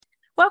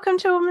Welcome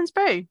to Woman's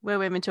Brew, where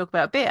women talk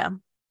about beer.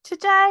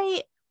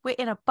 Today, we're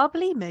in a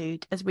bubbly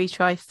mood as we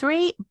try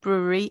 3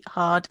 brewery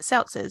hard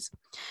seltzers.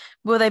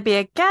 Will they be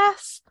a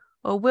gas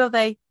or will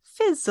they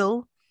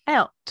fizzle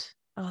out?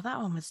 Oh, that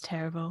one was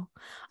terrible.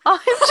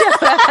 I'm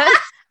Joanne,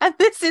 and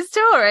this is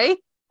Tori.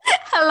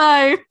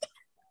 Hello.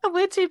 And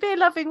we're 2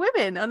 beer-loving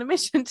women on a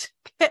mission to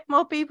get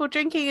more people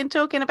drinking and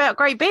talking about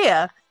great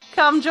beer.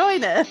 Come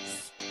join us.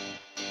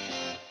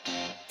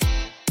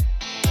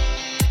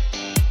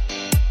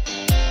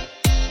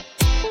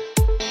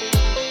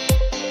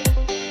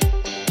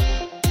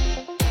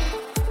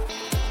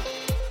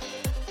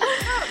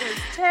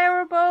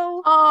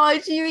 Terrible. Oh,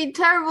 do you mean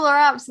terrible or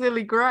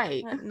absolutely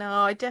great? No,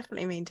 I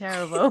definitely mean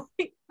terrible.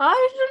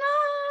 I don't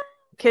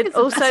know. Could It's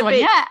the also best one be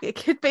yet. it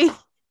could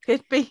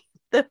be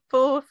the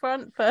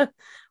forefront for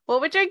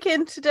what we're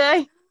drinking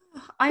today.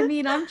 I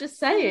mean, I'm just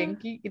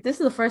saying, this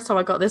is the first time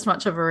I got this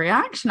much of a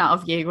reaction out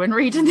of you when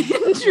reading the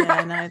intro.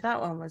 Yeah, no, that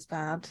one was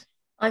bad.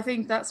 I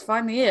think that's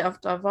finally it.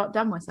 I've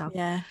done myself.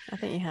 Yeah, I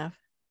think you have.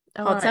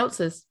 Hard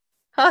seltzers.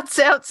 Hard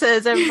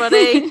seltzers,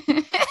 everybody.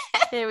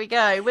 Here we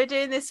go. We're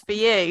doing this for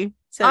you,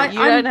 so you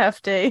don't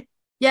have to.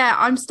 Yeah,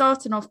 I'm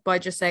starting off by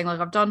just saying, like,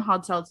 I've done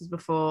hard seltzers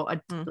before.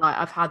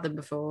 I've had them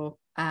before.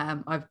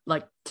 I've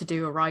like to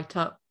do a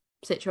write-up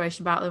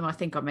situation about them. I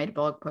think I made a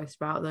blog post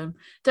about them.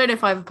 Don't know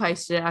if I ever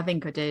posted it. I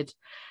think I did.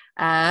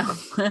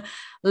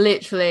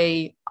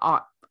 Literally,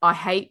 I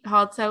hate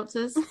hard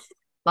seltzers.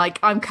 Like,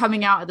 I'm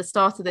coming out at the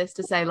start of this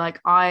to say, like,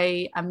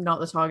 I am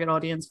not the target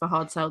audience for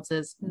hard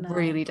seltzers. No.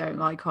 Really don't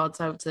like hard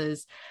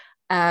seltzers.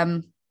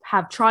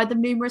 Have tried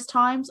them numerous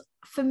times.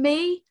 For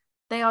me,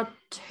 they are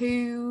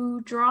too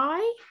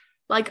dry.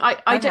 Like,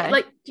 I don't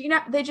like, you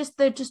know, they're just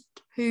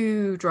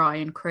too dry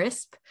and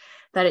crisp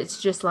that it's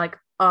just like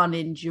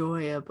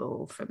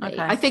unenjoyable for me.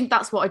 I think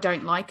that's what I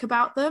don't like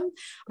about them.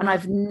 And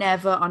I've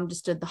never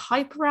understood the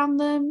hype around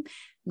them.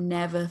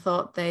 Never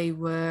thought they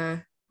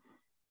were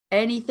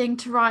anything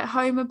to write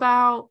home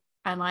about.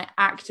 And I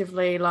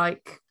actively,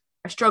 like,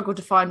 I struggle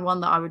to find one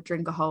that I would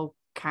drink a whole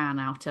can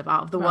out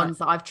of the ones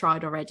that I've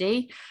tried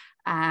already.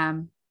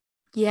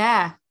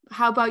 Yeah.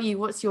 How about you?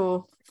 What's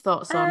your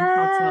thoughts on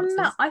hard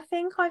seltzers? I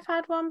think I've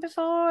had one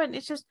before, and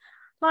it's just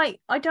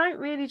like, I don't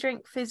really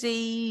drink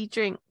fizzy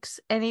drinks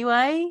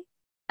anyway,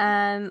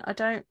 and I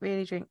don't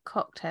really drink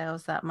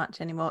cocktails that much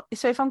anymore.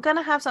 So if I'm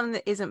gonna have something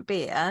that isn't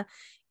beer,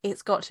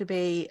 it's got to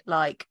be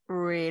like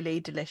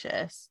really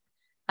delicious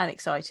and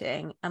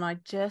exciting. And I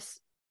just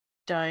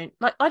don't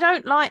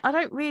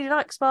really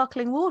like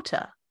sparkling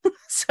water.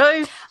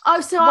 So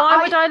why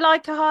would I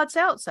like a hard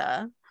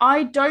seltzer?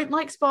 I don't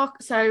like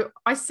so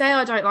I say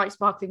I don't like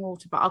sparkling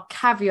water, but I'll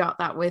caveat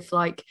that with,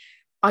 like,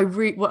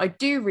 what I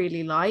do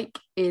really like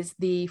is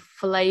the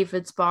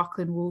flavored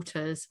sparkling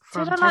waters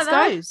from Tesco.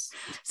 Like those.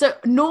 So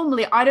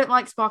normally I don't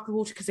like sparkling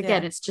water because,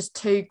 again, it's just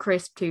too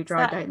crisp, too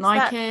dry. I don't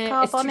like it.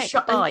 Carbonic it's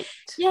too bite.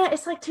 Yeah,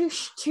 it's like too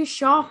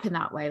sharp in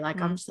that way.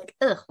 Like, I'm just like,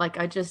 ugh, like,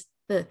 I just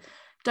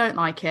don't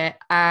like it.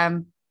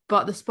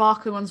 But the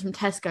sparkling ones from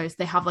Tesco's,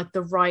 they have like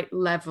the right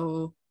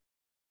level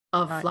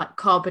of like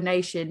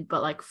carbonation,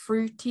 but like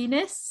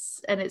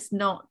fruitiness, and it's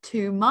not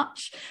too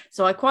much.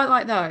 So I quite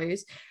like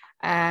those.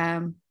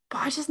 But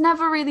I just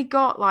never really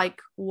got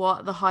like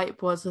what the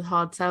hype was with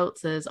hard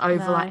seltzers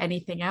over like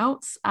anything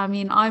else. I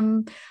mean,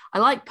 I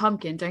like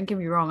pumpkin, don't get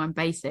me wrong, I'm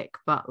basic,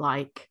 but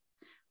like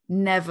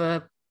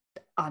never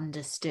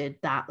understood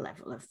that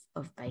level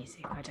of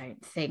basic, I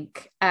don't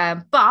think.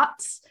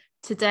 But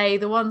today,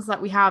 the ones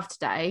that we have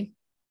today,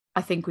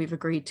 I think we've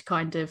agreed to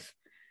kind of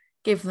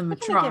give them a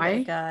try.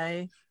 Give it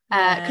a go.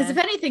 Because if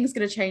anything's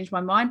going to change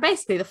my mind,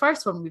 basically the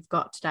first one we've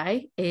got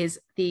today is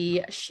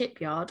the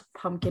Shipyard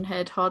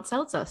Pumpkinhead Hard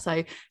Seltzer.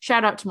 So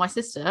shout out to my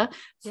sister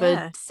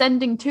for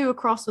sending 2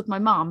 across with my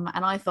mum.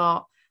 And I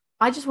thought,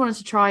 I just wanted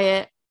to try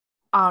it.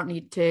 I don't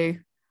need to.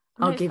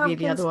 I'll give you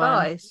the other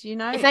spice, one. You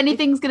know, if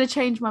anything's going to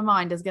change my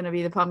mind, it's going to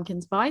be the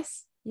pumpkin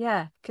spice.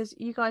 Yeah, because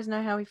you guys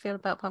know how we feel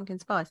about pumpkin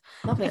spice.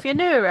 Love it. If you're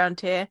new around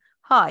here,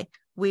 hi.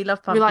 We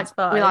love pumpkin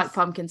spice. We like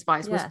pumpkin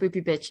spice. We're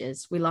spoopy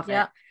bitches. We love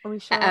it. We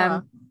sure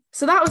are.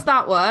 So that was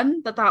that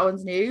one. That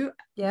one's new.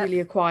 Really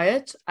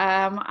acquired.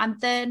 And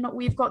then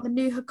we've got the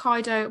new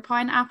Hokkaido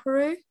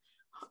Pineapple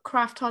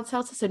craft hard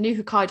seltzer. So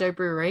New Hokkaido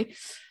Brewery.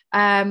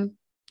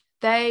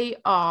 They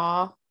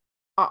are.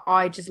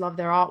 I just love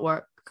their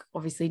artwork.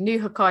 Obviously,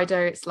 New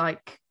Hokkaido. It's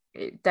like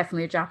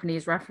definitely a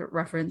Japanese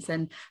reference,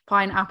 and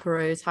pineapple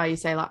is how you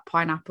say like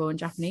pineapple in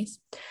Japanese.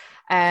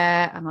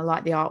 And I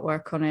like the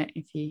artwork on it.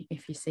 If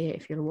you see it,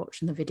 if you're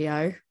watching the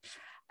video,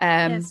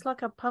 it's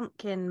like a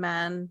pumpkin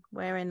man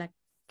wearing a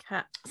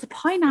cap. It's a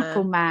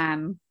pineapple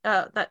man.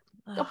 A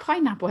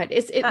pineapple head.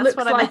 It looks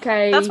like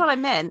That's what I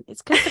meant.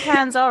 It's because the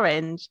can's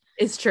orange.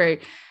 It's true.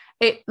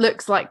 It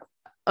looks like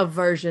a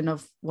version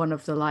of one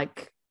of the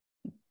like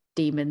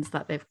demons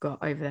that they've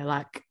got over there.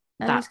 Like,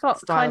 and that he's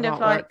got kind of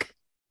like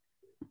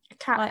a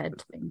cat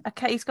head thing.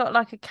 He's got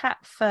like a cat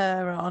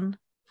fur on.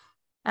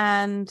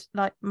 And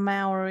like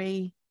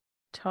Maori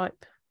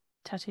type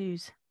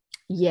tattoos.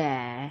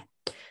 Yeah.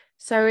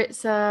 So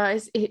I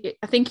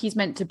think he's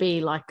meant to be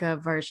like a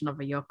version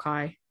of a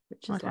yokai,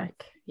 which is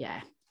like,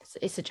 yeah,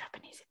 it's a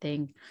Japanese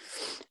thing.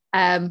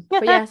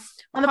 But yes,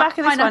 on the back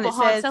of this one pineapple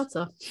hard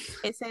seltzer.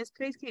 It says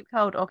please keep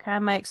cold or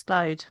can may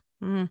explode.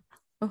 Oh,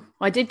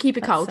 I did keep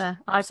it cold.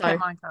 I've kept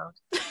mine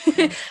cold.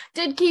 Yeah.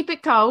 Did keep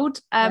it cold.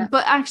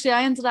 But actually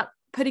I ended up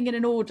putting in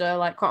an order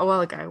like quite a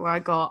while ago where I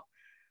got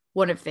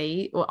one of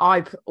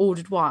I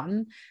ordered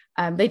one.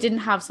 They didn't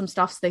have some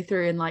stuff, so they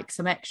threw in like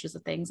some extras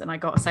of things, and I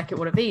got a second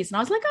one of these, and I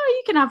was like, oh,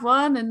 you can have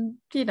one and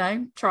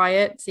try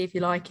it, see if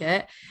you like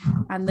it.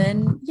 And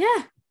then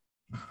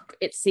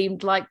it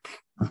seemed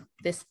like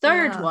this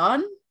third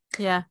one,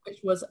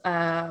 which was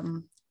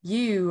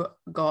you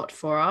got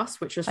for us,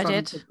 which was from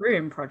the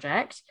Brewing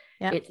Project.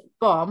 It's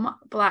Bomb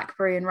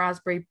Blackberry and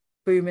Raspberry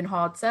Booming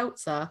Hard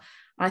Seltzer.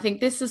 And I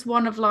think this is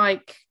one of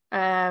like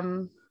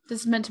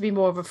this is meant to be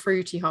more of a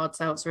fruity hard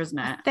seltzer, isn't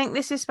it? I think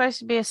this is supposed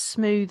to be a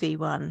smoothie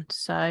one,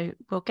 so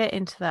we'll get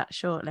into that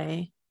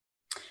shortly.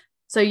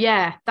 So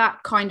yeah,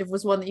 that kind of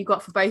was one that you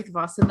got for both of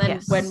us. And then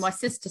when my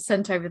sister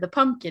sent over the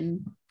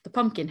pumpkin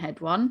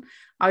head one,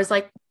 I was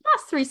like,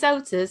 that's 3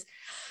 seltzers.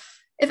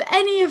 If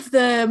any of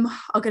them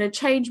are going to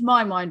change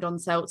my mind on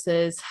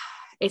seltzers,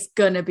 it's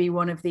going to be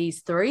one of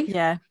these 3.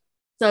 Yeah.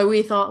 So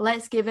we thought,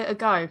 let's give it a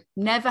go.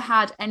 Never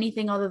had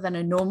anything other than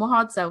a normal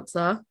hard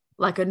seltzer,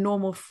 like a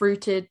normal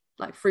fruity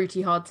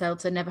hard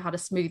seltzer. Never had a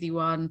smoothie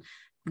one,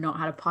 not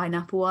had a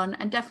pineapple one,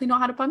 and definitely not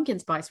had a pumpkin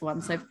spice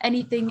one. So if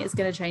anything is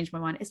going to change my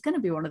mind, it's going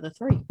to be one of the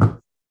 3.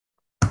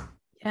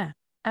 Yeah.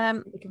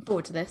 Looking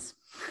forward to this.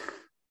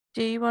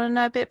 Do you want to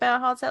know a bit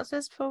about hard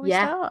seltzers before we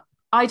start?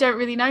 I don't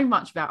really know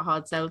much about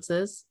hard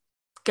seltzers.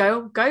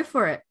 Go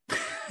for it.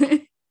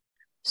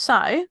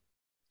 So,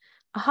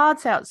 a hard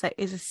seltzer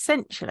is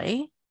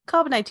essentially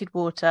carbonated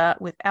water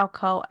with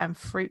alcohol and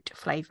fruit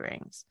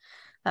flavorings.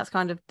 That's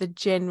kind of the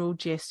general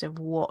gist of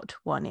what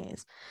one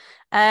is.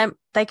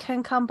 They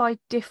can come by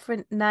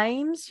different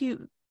names.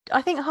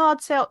 I think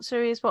hard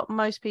seltzer is what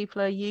most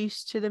people are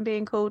used to them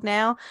being called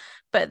now,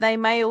 but they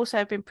may also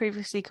have been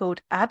previously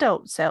called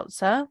adult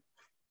seltzer.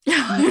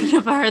 I've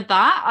never heard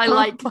that. I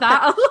like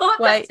that a lot.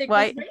 Wait,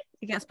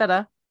 it gets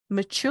better.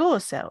 Mature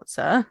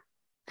seltzer.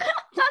 That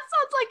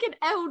sounds like an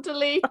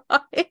elderly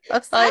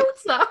seltzer.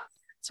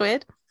 It's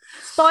weird.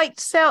 Spiked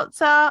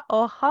seltzer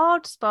or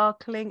hard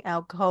sparkling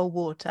alcohol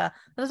water.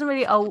 That doesn't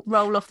really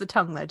roll off the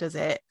tongue though, does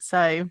it? So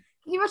can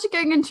you imagine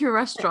going into a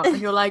restaurant and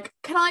you're like,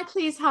 can I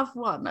please have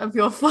one of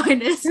your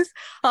finest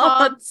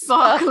hard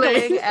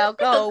sparkling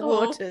alcohol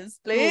waters,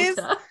 please?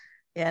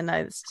 Yeah, no,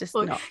 it's just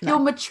not. Your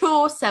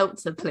mature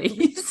seltzer,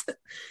 please.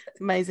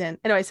 Amazing.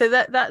 Anyway, so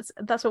that's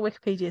what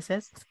Wikipedia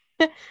says.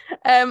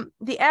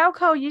 The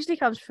alcohol usually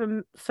comes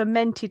from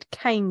fermented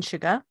cane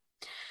sugar,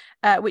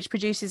 which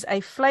produces a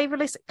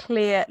flavourless,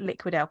 clear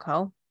liquid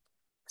alcohol.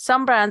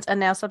 Some brands are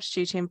now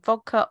substituting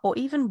vodka or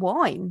even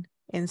wine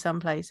in some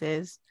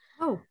places.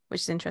 Oh, which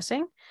is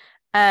interesting.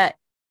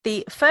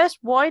 The first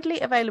widely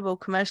available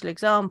commercial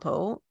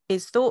example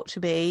is thought to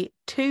be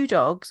Two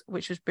Dogs,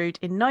 which was brewed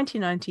in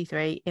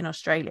 1993 in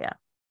Australia.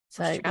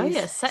 So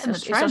setting the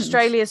trend. It's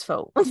Australia's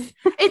fault.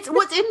 It's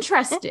what's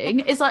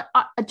interesting is like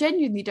I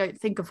genuinely don't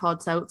think of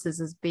hard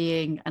seltzers as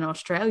being an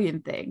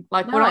Australian thing.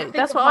 Like when I think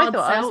of hard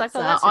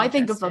seltzer, I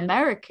think of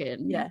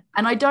American. Yeah,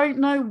 and I don't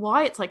know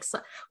why it's like.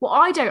 What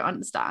I don't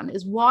understand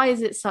is why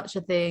is it such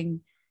a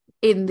thing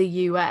in the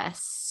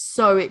US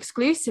so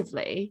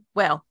exclusively?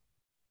 Well,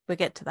 we'll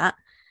get to that.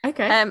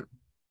 Okay.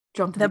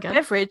 The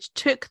beverage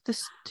took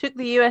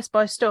the US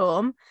by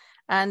storm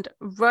and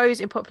rose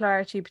in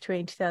popularity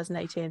between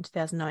 2018 and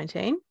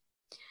 2019.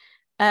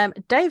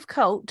 Dave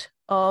Colt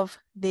of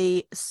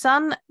the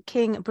Sun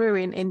King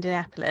Brewery in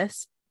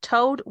Indianapolis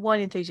told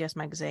Wine Enthusiast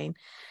magazine,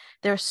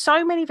 there are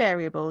so many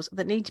variables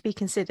that need to be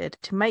considered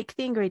to make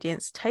the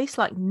ingredients taste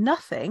like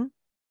nothing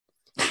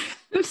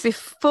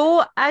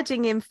before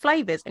adding in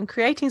flavors and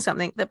creating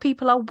something that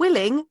people are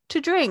willing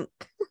to drink.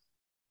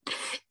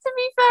 To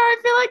be fair, I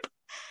feel like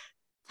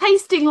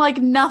tasting like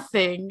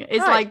nothing is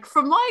like,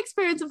 from my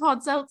experience of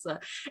hard seltzer,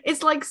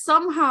 it's like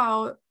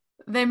somehow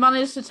they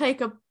managed to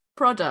take a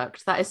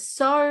product that is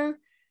so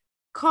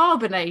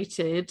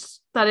carbonated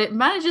that it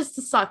manages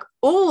to suck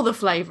all the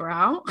flavor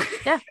out.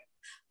 Yeah,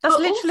 that's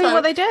literally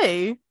what they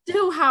do.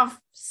 Still have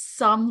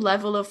some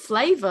level of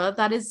flavor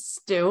that is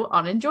still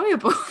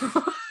unenjoyable.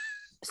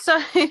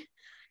 So it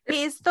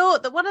is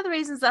thought that one of the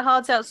reasons that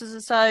hard seltzers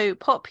are so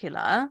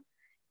popular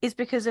is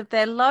because of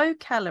their low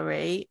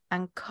calorie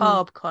and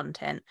carb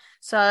content.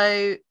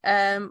 So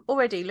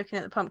already looking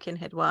at the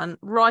Pumpkinhead one,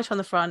 right on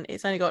the front,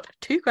 it's only got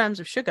 2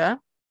 grams of sugar,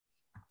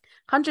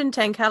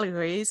 110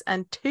 calories,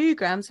 and 2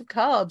 grams of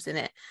carbs in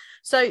it.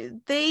 So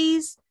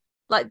this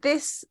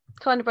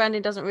kind of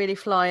branding doesn't really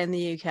fly in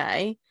the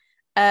UK,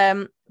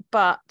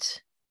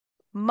 but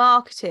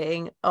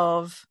marketing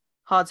of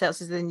hard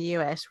seltzers in the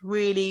US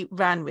really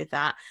ran with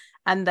that.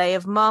 And they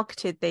have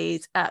marketed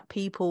these at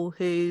people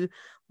who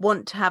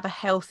want to have a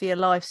healthier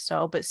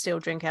lifestyle but still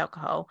drink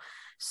alcohol.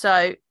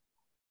 So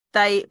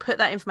they put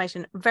that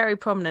information very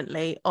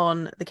prominently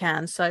on the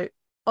can. So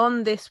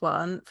on this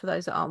one, for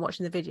those that aren't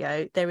watching the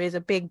video, there is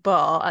a big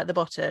bar at the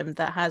bottom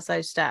that has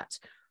those stats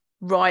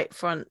right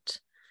front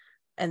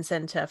and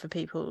center for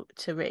people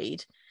to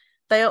read.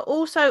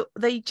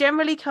 They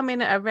generally come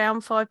in at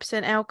around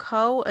 5%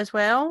 alcohol as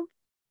well,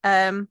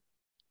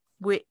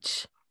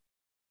 which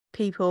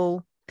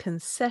people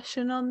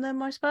concession on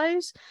them, I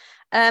suppose.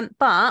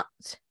 But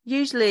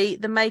usually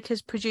the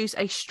makers produce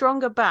a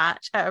stronger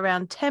batch at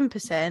around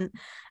 10%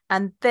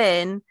 and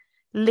then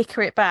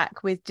liquor it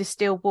back with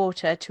distilled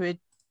water to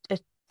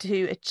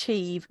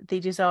achieve the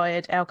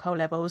desired alcohol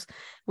levels,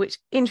 which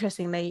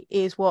interestingly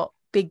is what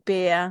big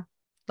beer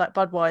like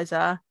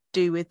Budweiser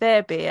do with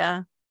their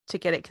beer to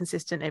get it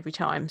consistent every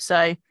time.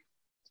 So,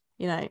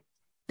 you know,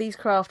 these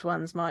craft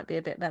ones might be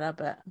a bit better,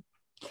 but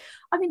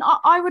I mean,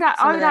 I would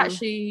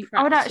actually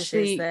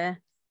there.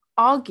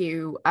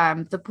 argue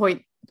the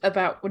point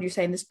about when you're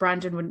saying this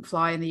branding wouldn't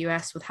fly in the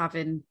US with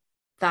having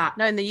that.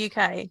 No, in the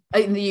UK.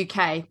 In the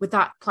UK with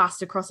that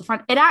plaster across the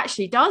front, it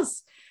actually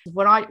does.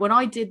 When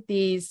I did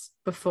these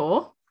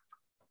before,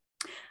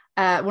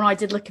 when I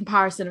did the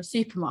comparison of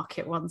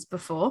supermarket ones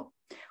before,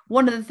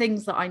 one of the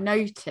things that I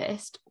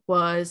noticed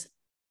was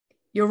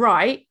you're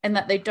right in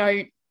that they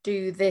don't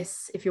do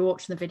this. If you're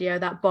watching the video,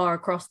 that bar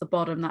across the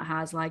bottom that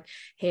has like,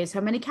 here's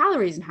how many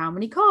calories and how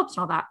many carbs and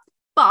all that.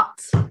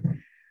 But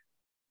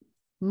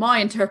my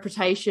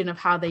interpretation of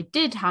how they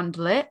did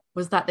handle it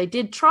was that they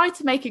did try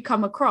to make it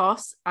come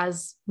across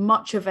as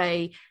much of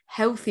a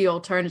healthy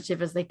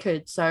alternative as they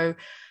could. So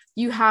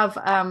you have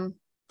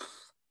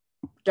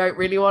don't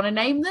really want to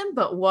name them,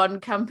 but one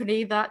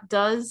company that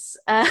does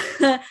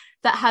that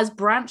has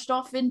branched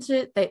off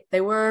into they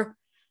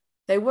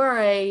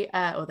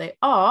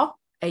are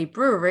a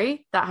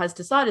brewery that has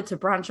decided to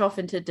branch off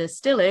into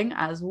distilling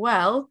as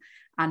well,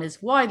 and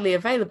is widely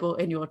available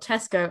in your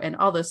Tesco and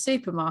other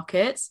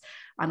supermarkets.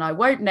 And I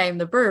won't name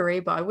the brewery,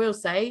 but I will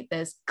say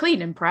there's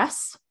Clean and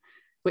Press,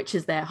 which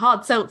is their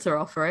hard seltzer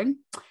offering.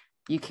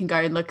 You can go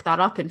and look that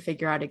up and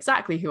figure out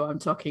exactly who I'm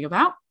talking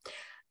about.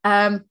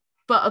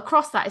 But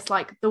across that, it's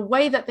like the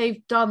way that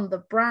they've done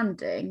the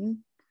branding,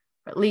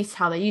 or at least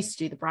how they used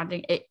to do the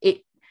branding,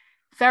 it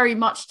very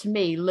much to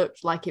me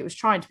looked like it was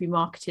trying to be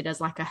marketed as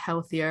like a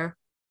healthier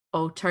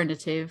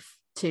alternative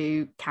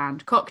to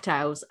canned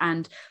cocktails.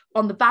 And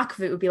on the back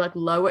of it would be like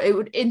lower, it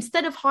would,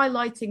 instead of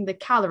highlighting the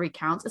calorie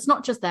counts, it's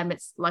not just them,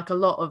 it's like a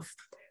lot of,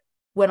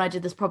 when I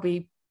did this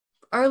probably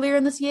earlier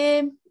in this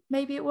year,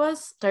 maybe it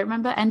was, don't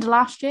remember, end of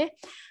last year,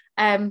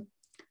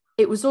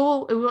 it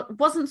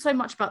wasn't so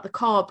much about the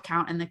carb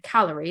count and the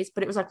calories,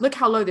 but it was like, look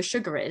how low the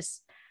sugar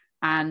is,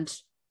 and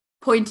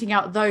pointing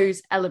out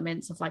those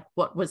elements of like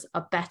what was a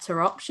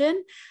better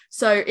option.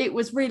 So it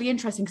was really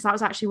interesting because that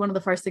was actually one of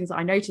the first things that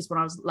I noticed when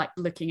I was like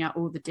looking at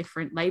all the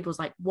different labels.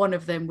 Like one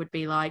of them would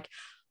be like,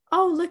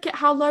 oh, look at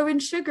how low in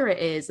sugar it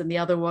is, and the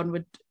other one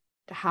would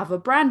have a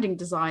branding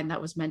design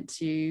that was meant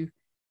to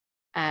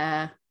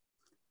my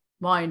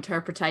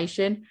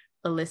interpretation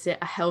elicit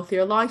a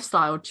healthier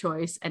lifestyle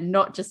choice, and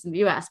not just in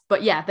the US.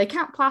 But yeah, they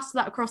can't plaster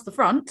that across the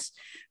front,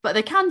 but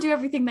they can do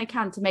everything they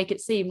can to make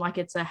it seem like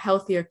it's a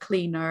healthier,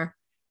 cleaner,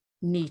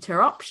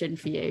 neater option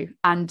for you.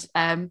 And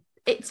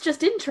it's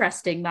just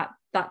interesting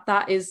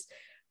that is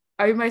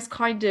almost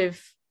kind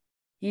of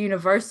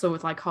universal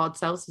with like hard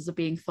seltzers are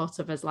being thought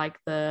of as like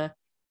the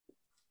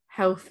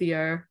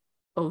healthier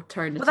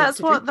alternative. Well,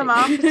 that's what the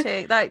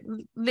marketing, like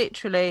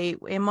literally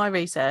in my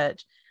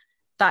research,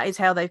 that is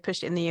how they've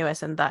pushed it in the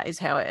US, and that is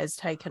how it has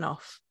taken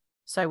off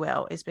so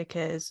well, is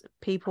because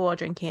people are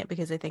drinking it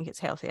because they think it's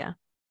healthier.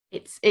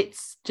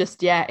 It's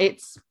just, yeah,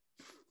 it's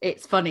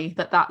funny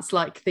that's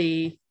like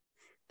the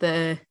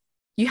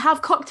you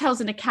have cocktails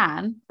in a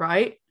can,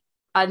 right?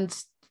 And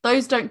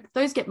those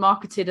get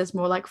marketed as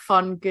more like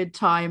fun, good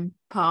time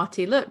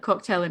party. Look,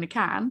 cocktail in a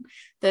can.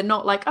 They're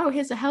not like, oh,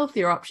 here's a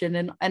healthier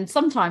option. And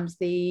sometimes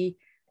the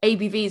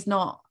ABV is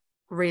not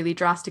really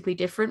drastically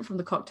different from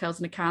the cocktails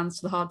in the cans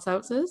to the hard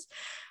seltzers.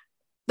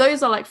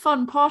 Those are like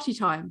fun party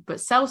time, but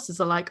seltzers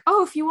are like,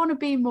 oh, if you want to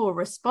be more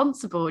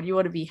responsible and you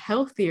want to be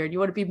healthier and you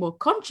want to be more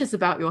conscious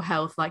about your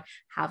health, like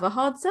have a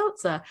hard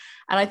seltzer.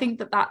 And I think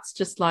that's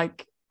just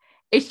like,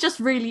 it's just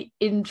really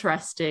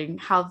interesting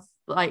how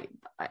like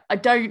I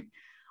don't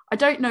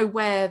know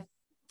where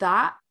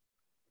that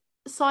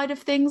side of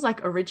things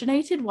like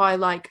originated, why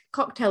like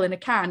cocktail in a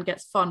can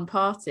gets fun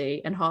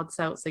party and hard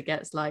seltzer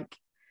gets like,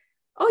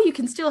 oh, you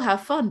can still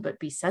have fun but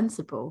be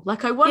sensible.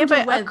 Like I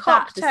wonder where a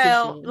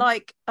cocktail, that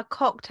like a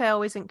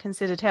cocktail isn't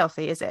considered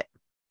healthy, is it?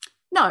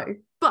 No,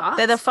 but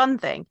they're the fun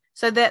thing.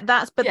 So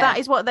that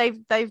is what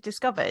they've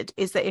discovered,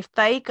 is that if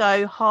they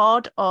go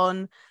hard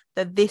on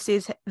that this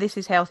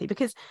is healthy,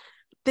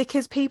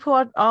 because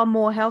people are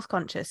more health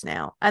conscious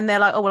now, and they're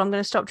like, oh well, I'm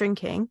going to stop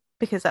drinking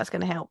because that's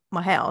going to help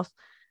my health.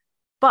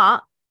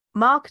 But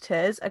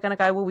marketers are going to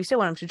go, well, we still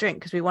want them to drink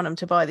because we want them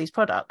to buy these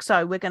products,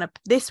 so we're going to,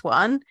 this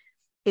one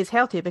is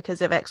healthier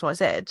because of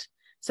XYZ.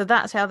 So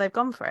that's how they've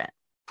gone for it.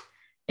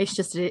 It's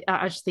just,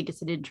 I just think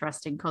it's an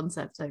interesting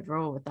concept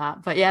overall with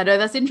that. But yeah, no,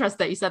 that's interesting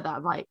that you said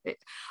that. Like,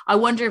 I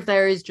wonder if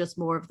there is just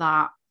more of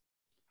that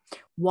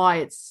why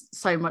it's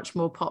so much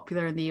more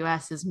popular in the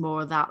US is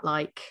more that,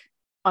 like,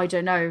 I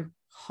don't know,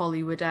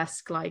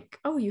 Hollywood-esque, like,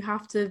 oh, you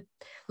have to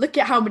look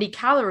at how many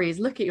calories,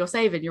 look at your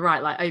saving. You're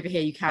right, like over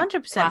here you can't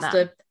 100% that.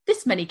 plaster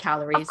this many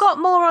calories. I've got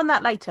more on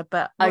that later,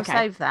 but we'll Okay.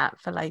 save that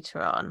for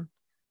later on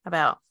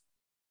about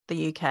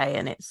the UK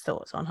and its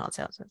thoughts on hard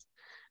seltzers.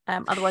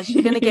 Otherwise,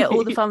 you're going to get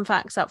all the fun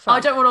facts up front.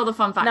 I don't want all the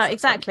fun facts. No,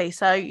 exactly.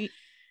 So you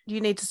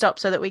need to stop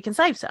so that we can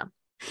save some.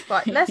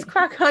 Right, let's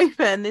crack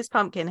open this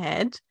pumpkin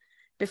head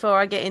before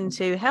I get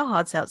into how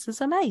hard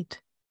seltzers are made.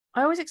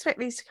 I always expect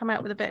these to come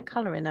out with a bit of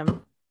colour in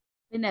them.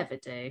 They never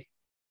do.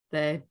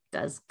 They're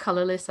as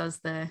colourless as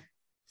their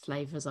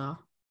flavours are.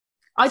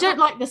 I don't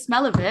like the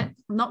smell of it.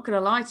 I'm not going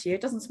to lie to you.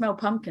 It doesn't smell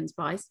pumpkin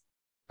spice.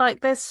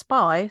 Like, there's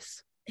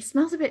spice. It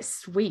smells a bit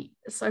sweet.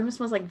 It almost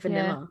smells like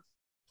vanilla,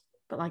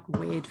 but like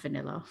weird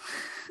vanilla.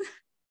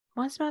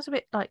 Mine smells a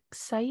bit like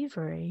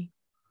savoury.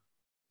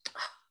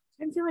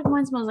 I don't feel like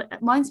mine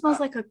smells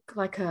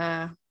like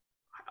a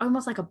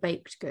almost like a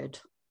baked good,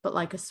 but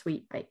like a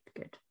sweet baked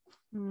good.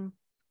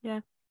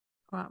 Yeah.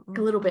 Right, like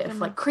a little bit of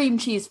like cream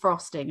cheese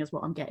frosting is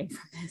what I'm getting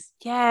from this.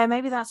 Yeah,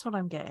 maybe that's what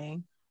I'm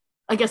getting.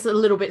 I guess a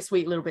little bit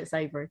sweet, a little bit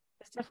savoury.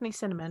 It's definitely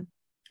cinnamon.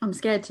 I'm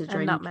scared to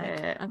drink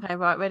it. Okay,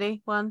 right,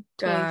 ready? 1,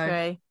 2,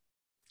 3.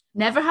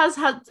 Never has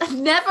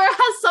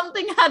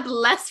something had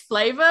less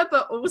flavour,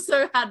 but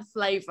also had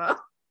flavour.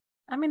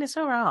 I mean, it's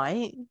all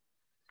right.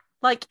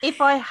 Like, if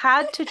I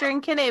had to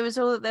drink it was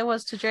all that there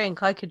was to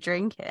drink, I could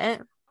drink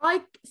it.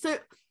 So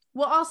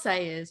what I'll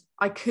say is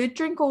I could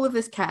drink all of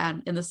this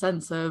can in the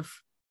sense of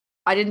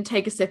I didn't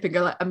take a sip and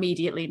go like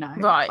immediately no.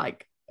 Right.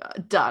 Like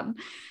done.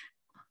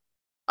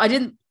 I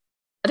don't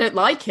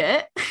like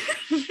it.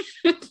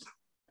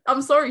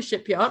 I'm sorry,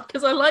 Shipyard,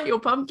 because I like your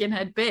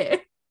Pumpkinhead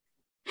beer.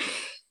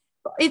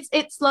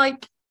 It's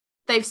like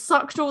they've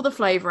sucked all the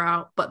flavour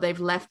out, but they've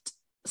left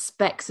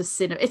specks of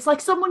cinnamon. It's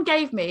like someone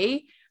gave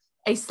me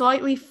a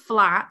slightly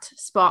flat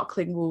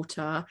sparkling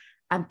water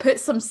and put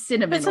some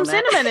cinnamon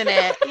in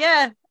it.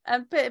 Yeah.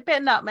 And put a bit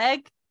of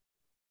nutmeg.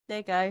 There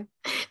you go.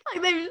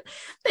 Like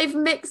they've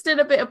mixed in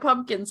a bit of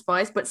pumpkin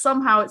spice, but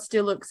somehow it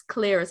still looks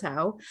clear as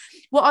hell.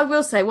 What I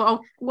will say,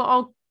 what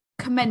I'll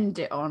commend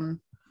it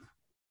on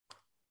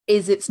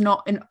is it's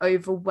not an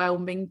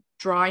overwhelming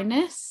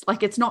dryness.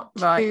 Like, it's not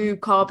too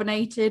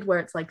carbonated where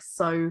it's like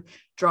so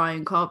dry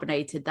and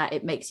carbonated that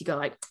it makes you go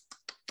like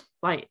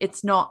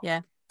it's not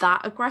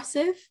that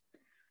aggressive.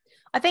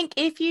 I think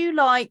if you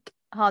like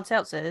hard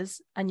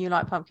seltzers and you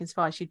like pumpkin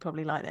spice, you'd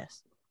probably like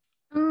this.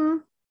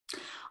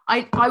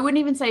 I wouldn't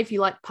even say if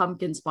you like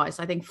pumpkin spice.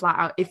 I think flat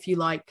out if you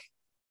like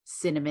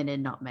cinnamon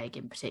and nutmeg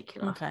in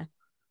particular. Okay.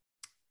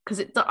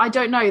 Because I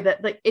don't know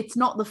that like it's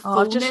not the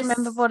fullness. I just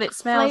remember what it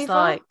smells flavor.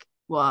 like.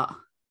 What? It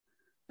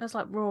smells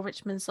like raw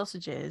Richmond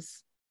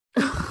sausages.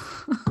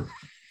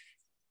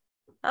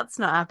 That's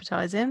not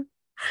appetizing.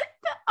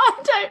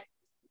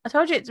 I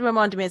told you it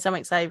reminded me of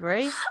something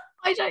savoury.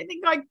 I don't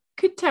think I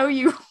could tell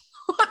you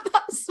what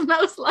that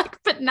smells like,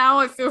 but now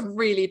I feel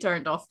really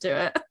turned off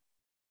to it.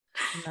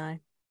 No.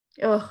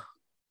 Oh,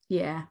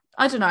 yeah.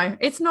 I don't know.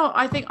 It's not.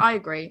 I think I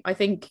agree. I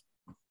think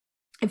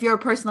if you're a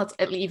person that's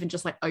at least even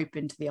just like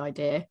open to the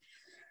idea,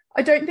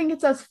 I don't think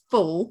it's as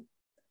full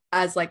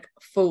like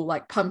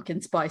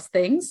pumpkin spice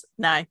things.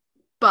 No.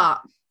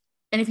 But,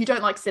 and if you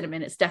don't like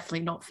cinnamon, it's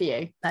definitely not for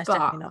you. That's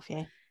definitely not for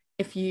you.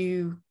 If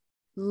you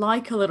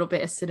like a little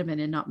bit of cinnamon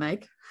and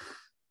nutmeg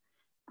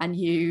and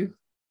you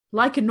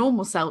like a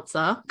normal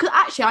seltzer, because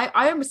actually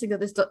I almost think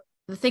that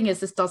the thing is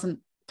this doesn't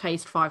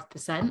taste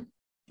 5%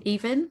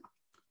 even.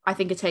 I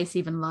think it tastes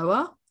even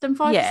lower than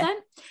 5%.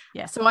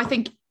 Yeah. So I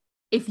think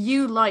if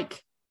you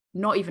like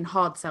not even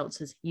hard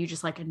seltzers, you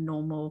just like a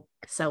normal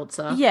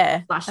seltzer,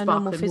 /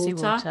 sparkling fizzy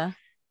water,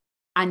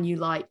 and you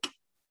like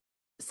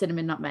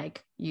cinnamon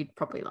nutmeg, you'd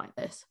probably like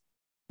this.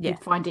 You'd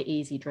find it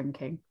easy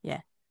drinking.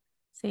 Yeah.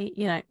 See,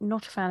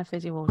 not a fan of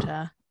fizzy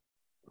water.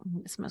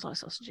 It smells like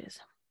sausages.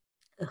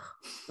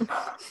 Can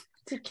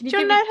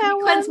you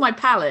cleanse my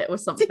palate or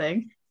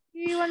something? Do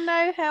you want to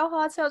know how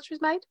hard seltzer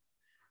is made?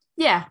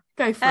 Yeah,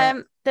 go for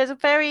it. There's a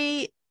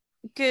very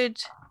good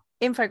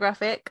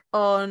infographic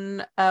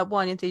on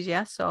Wine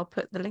Enthusiast, so I'll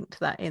put the link to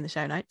that in the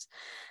show notes.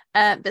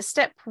 But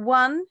step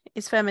 1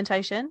 is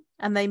fermentation,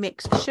 and they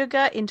mix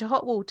sugar into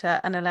hot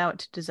water and allow it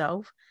to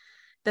dissolve.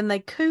 Then they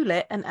cool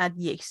it and add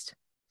yeast.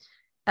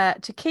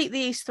 To keep the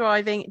yeast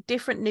thriving,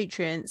 different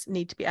nutrients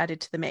need to be added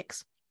to the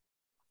mix.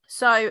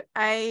 So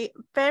a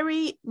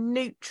very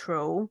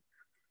neutral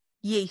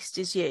yeast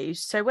is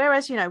used. So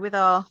whereas, with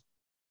our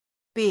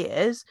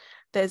beers,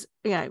 there's,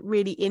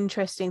 really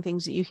interesting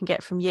things that you can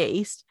get from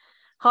yeast,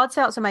 hard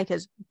seltzer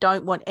makers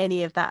don't want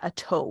any of that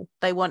at all.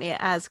 They want it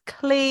as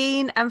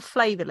clean and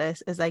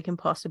flavourless as they can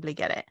possibly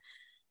get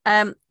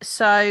it.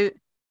 So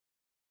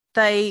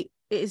it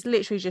is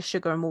literally just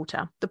sugar and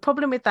water. The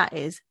problem with that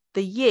is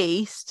the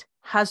yeast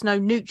has no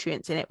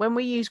nutrients in it. When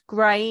we use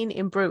grain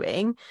in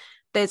brewing,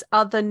 there's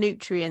other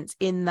nutrients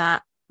in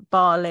that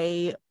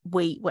barley,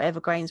 wheat, whatever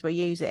grains we're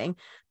using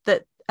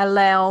that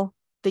allow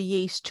the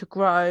yeast to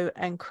grow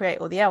and create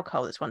all the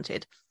alcohol that's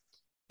wanted.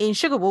 In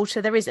sugar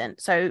water, there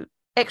isn't. So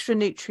extra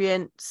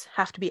nutrients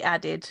have to be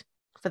added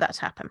for that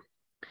to happen.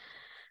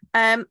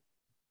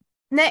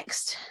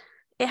 Next,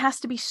 it has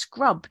to be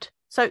scrubbed.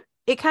 So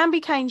it can be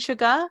cane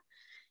sugar.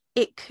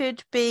 It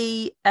could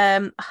be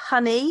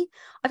honey.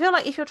 I feel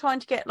like if you're trying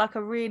to get like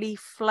a really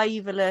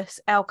flavorless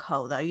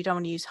alcohol, though, you don't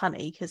want to use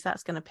honey because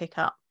that's going to pick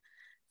up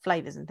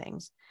flavors and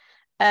things.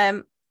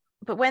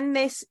 But when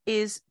this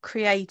is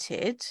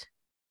created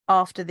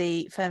after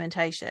the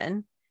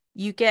fermentation,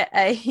 you get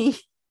a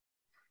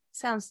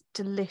sounds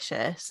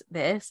delicious,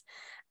 this.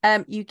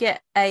 You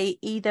get a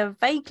either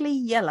vaguely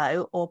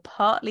yellow or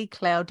partly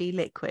cloudy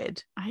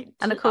liquid.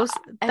 And of course,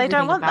 they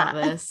don't want that.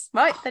 This.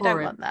 Right? They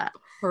don't want that.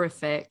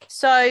 Horrific.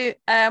 So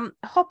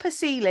Hopper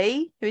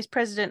Seeley, who is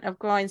president of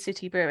Grind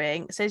City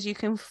Brewing, says you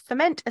can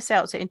ferment a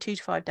seltzer in 2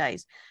 to 5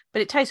 days,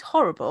 but it tastes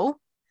horrible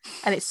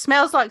and it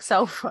smells like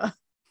sulfur.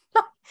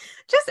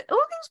 Just all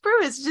these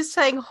brewers just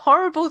saying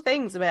horrible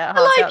things about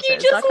hard like seltzers. You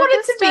just want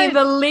it to be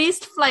the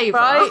least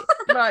flavour.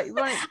 Right.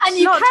 And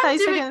you can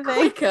do it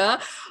quicker,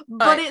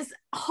 but it's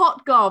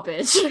hot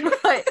garbage.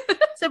 Right.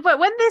 So, but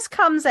when this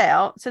comes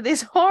out, so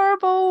this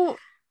horrible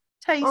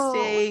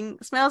tasting,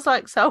 smells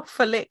like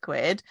sulfur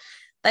liquid,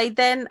 they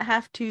then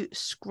have to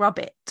scrub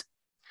it.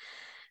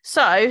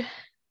 So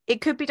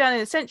it could be done in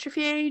a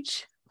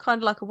centrifuge, kind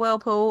of like a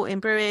whirlpool in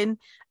brewing.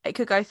 It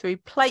could go through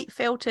plate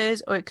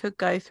filters or it could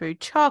go through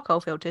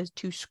charcoal filters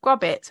to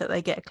scrub it so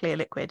they get a clear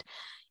liquid.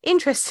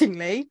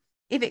 Interestingly,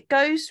 if it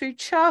goes through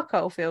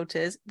charcoal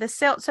filters, the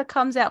seltzer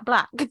comes out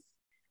black.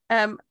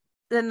 Then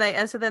they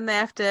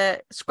have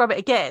to scrub it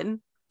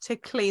again to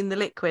clean the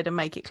liquid and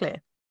make it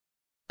clear.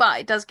 But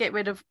it does get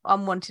rid of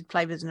unwanted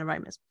flavors and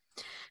aromas.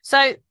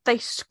 So they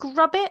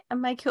scrub it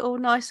and make it all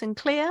nice and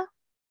clear.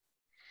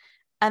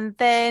 And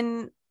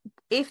then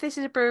if this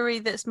is a brewery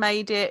that's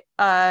made it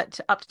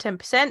to up to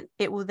 10%,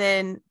 it will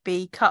then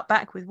be cut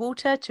back with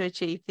water to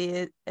achieve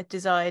the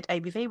desired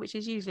ABV, which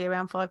is usually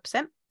around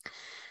 5%.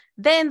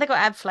 Then they've got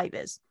to add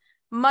flavors.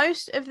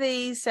 Most of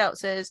these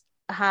seltzers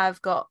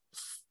have got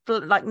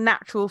like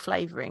natural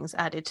flavorings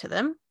added to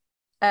them.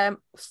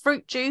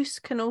 Fruit juice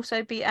can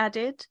also be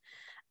added,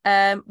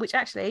 which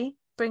actually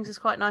brings us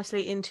quite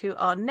nicely into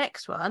our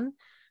next one,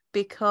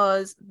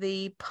 because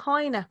the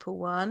pineapple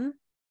one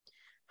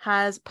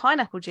has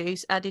pineapple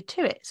juice added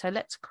to it. So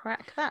let's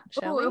crack that,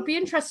 shall we? It'll be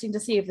interesting to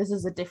see if this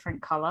is a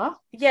different colour.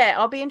 Yeah,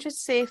 I'll be interested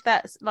to see if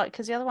that's like,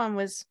 because the other one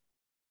was,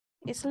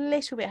 it's a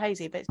little bit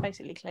hazy, but it's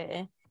basically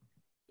clear.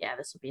 Yeah,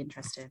 this will be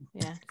interesting.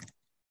 Yeah.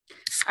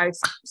 Oh,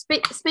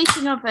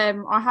 speaking of,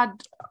 I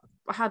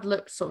had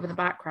looked sort of in the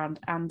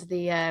background, and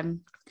the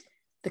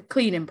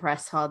Clean &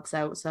 Press hard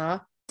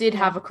seltzer did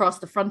have across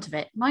the front of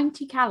it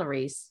 90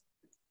 calories.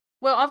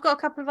 Well, I've got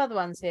a couple of other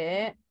ones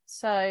here.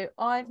 So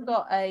I've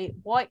got a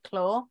White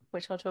Claw,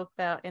 which I'll talk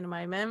about in a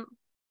moment.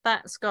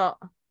 That's got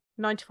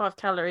 95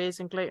 calories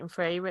and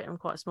gluten-free, written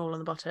quite small on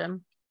the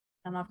bottom.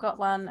 And I've got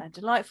a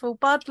delightful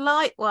Bud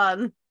Light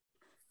one.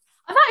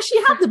 I've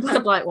actually had the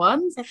Bud Light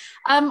ones.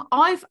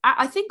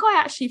 I think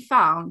I actually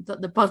found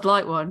that the Bud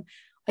Light one,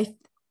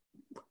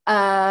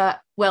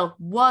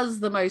 was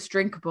the most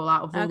drinkable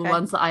out of all the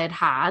ones that I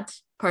had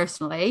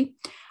personally.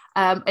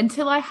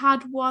 Until I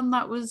had one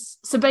that was,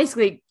 so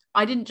basically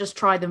I didn't just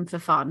try them for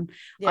fun.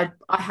 Yeah.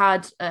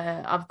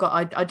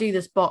 I do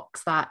this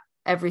box that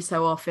every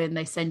so often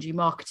they send you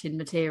marketing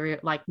material,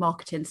 like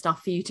marketing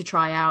stuff for you to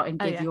try out and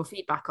give your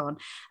feedback on.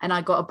 And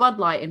I got a Bud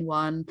Light in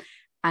one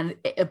and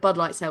a Bud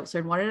Light seltzer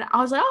in one. And I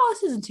was like,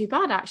 this isn't too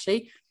bad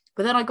actually.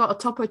 But then I got a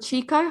Topo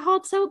Chico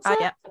hard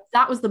seltzer.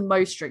 That was the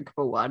most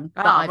drinkable one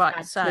that I've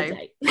had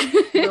to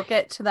date. We'll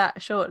get to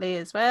that shortly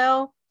as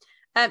well.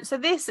 So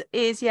this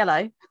is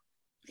yellow.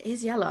 It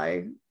is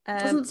yellow.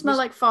 Doesn't smell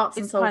like farts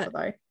and sulfur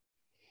though.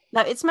 No,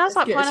 it smells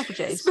like pineapple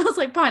juice. It smells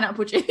like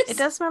pineapple juice. It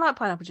does smell like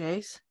pineapple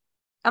juice.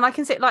 And I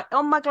can see, like,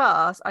 on my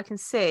glass, I can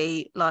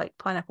see, like,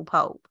 pineapple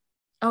pulp.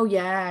 Oh,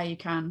 yeah, you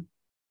can.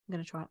 I'm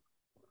going to try it.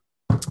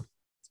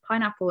 It's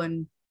pineapple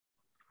and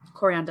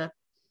coriander.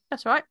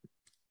 That's right.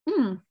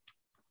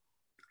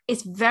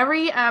 It's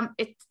very,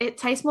 it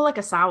tastes more like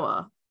a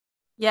sour.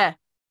 Yeah.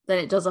 Than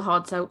it does a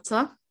hard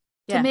seltzer.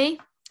 To me,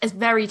 it's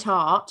very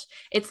tart.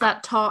 It's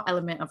that tart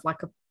element of,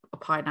 like, a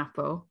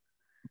pineapple.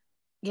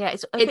 Yeah,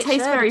 it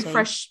tastes very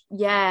fresh.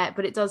 Yeah,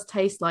 but it does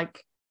taste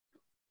like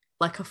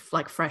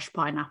fresh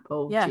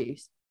pineapple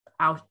juice,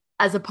 out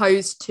as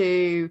opposed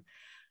to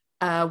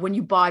when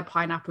you buy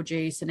pineapple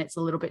juice and it's a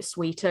little bit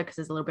sweeter because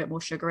there's a little bit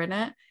more sugar in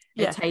it.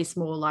 It tastes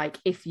more like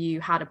if you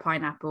had a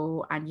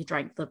pineapple and you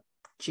drank the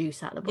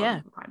juice at the bottom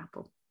of the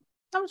pineapple.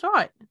 That was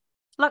right.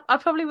 Like, I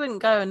probably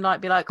wouldn't go and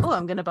be like,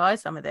 I'm going to buy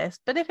some of this,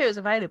 but if it was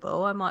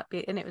available, I might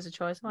be, and it was a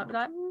choice, I might be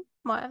like,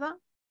 might have that.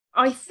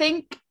 I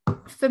think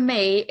for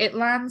me, it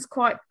lands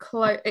quite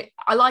close.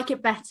 I like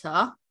it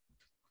better.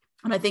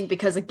 And I think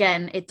because,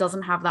 again, it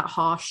doesn't have that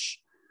harsh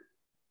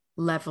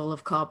level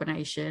of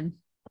carbonation.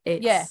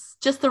 It's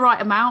just the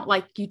right amount.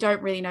 Like, you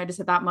don't really notice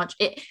it that much.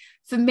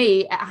 For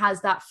me, it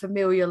has that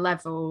familiar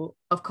level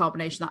of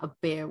carbonation that a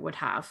beer would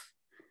have,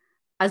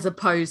 as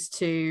opposed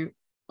to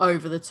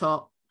over the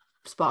top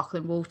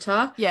sparkling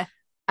water. Yeah.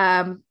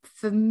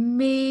 For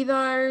me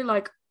though,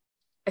 like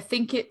I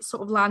think it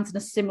sort of lands in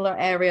a similar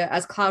area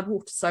as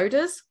Cloudwater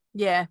sodas.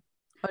 Yeah,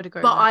 I'd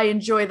agree But with that. I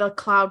enjoy the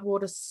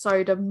Cloudwater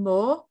soda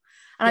more.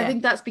 And I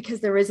think that's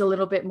because there is a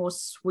little bit more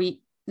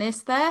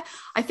sweetness there.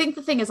 I think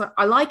the thing is,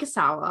 I like a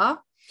sour,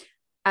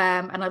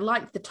 and I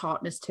like the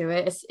tartness to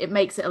it. It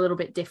makes it a little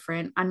bit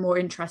different and more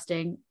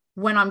interesting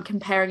when I'm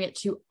comparing it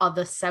to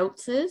other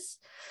seltzers.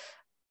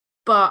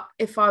 But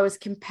if I was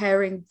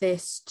comparing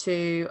this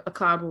to a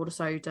Cloudwater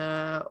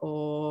soda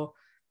or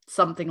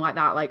something like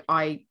that, like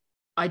I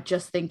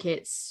just think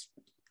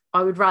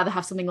I would rather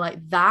have something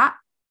like that,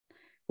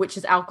 which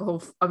is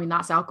alcohol. I mean,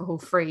 that's alcohol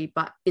free,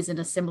 but is in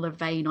a similar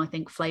vein, I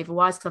think, flavor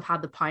wise, because I've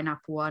had the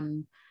pineapple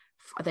one.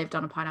 They've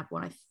done a pineapple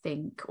one, I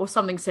think, or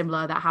something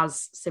similar that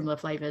has similar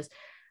flavors.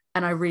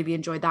 And I really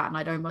enjoyed that. And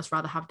I'd almost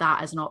rather have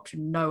that as an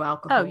option, no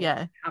alcohol. Oh,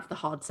 yeah. Have the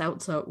hard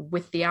seltzer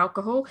with the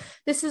alcohol.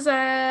 This is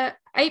a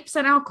 8%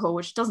 alcohol,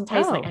 which doesn't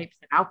taste like 8%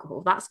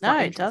 alcohol. That's quite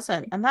no, it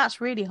doesn't. And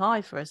that's really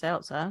high for a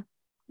seltzer.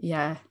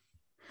 Yeah.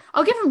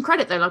 I'll give them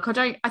credit though. Like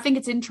I think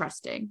it's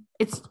interesting.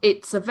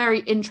 It's a very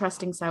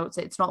interesting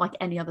seltzer. It's not like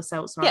any other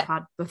seltzer I've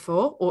had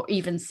before or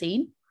even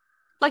seen.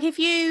 Like if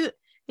you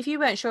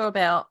weren't sure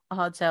about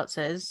hard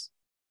seltzers,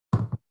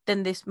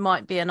 then this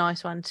might be a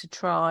nice one to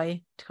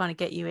try to kind of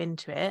get you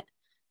into it.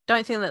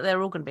 Don't think that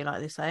they're all going to be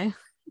like this though.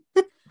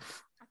 I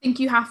think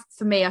you have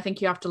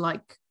to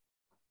like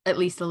at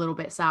least a little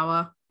bit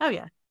sour. Oh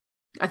yeah.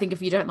 I think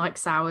if you don't like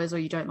sours or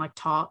you don't like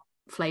tart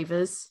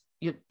flavors,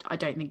 I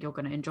don't think you're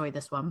going to enjoy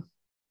this one.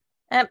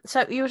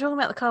 So you were talking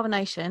about the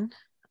carbonation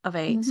of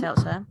a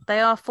seltzer. They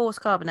are force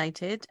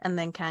carbonated and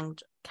then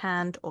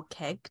canned or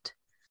kegged.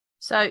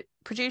 So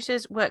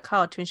producers work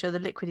hard to ensure the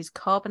liquid is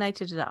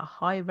carbonated at a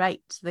high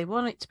rate. So they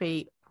want it to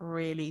be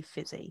really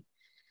fizzy.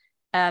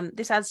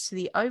 This adds to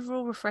the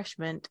overall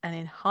refreshment and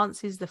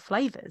enhances the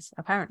flavors,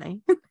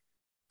 apparently.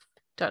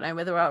 Don't know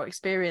whether our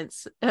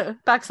experience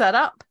backs that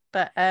up,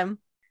 but the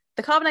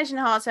carbonation in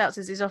hard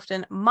seltzers is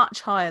often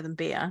much higher than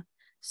beer.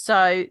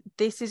 So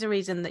this is a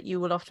reason that you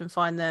will often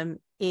find them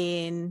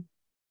in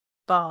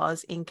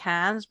bars in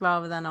cans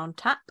rather than on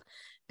tap,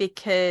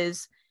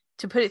 because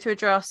to put it through a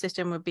draft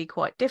system would be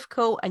quite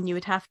difficult and you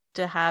would have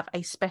to have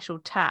a special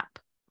tap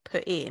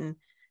put in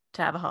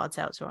to have a hard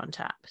seltzer on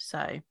tap.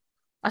 So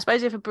I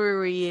suppose if a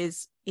brewery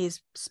is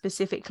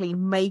specifically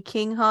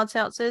making hard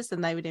seltzers,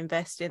 then they would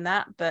invest in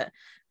that. But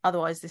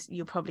otherwise,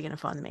 you're probably going to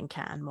find them in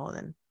can more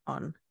than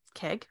on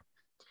keg.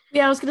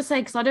 Yeah, I was going to say,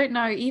 because I don't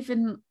know,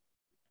 even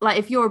like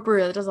if you're a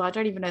brewer that does, I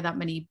don't even know that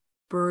many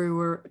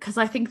brewer, because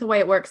I think the way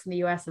it works in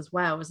the US as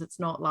well is it's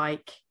not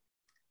like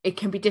it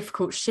can be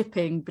difficult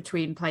shipping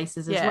between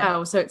places as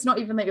well. So it's not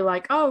even that you're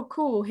like, oh,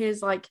 cool,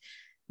 here's like,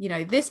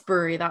 this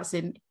brewery that's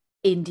in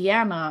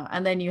Indiana,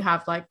 and then you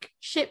have like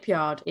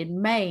Shipyard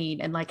in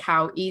Maine, and like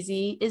how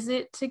easy is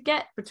it to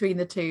get between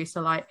the two?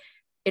 So like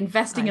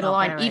investing in a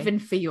line, even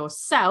for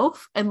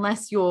yourself,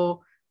 unless you're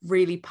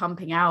really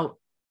pumping out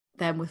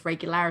them with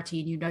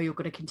regularity and you're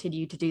going to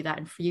continue to do that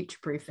and future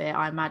proof it,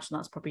 I imagine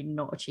that's probably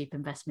not a cheap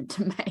investment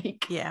to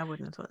make. Yeah, I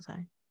wouldn't have thought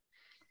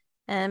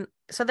so.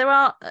 So there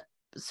are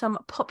some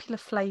popular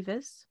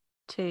flavors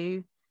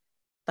to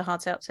the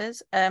hard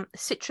seltzers.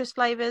 Citrus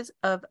flavors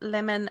of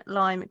lemon,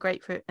 lime,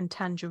 grapefruit and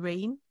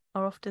tangerine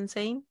are often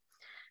seen.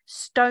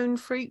 Stone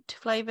fruit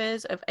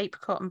flavors of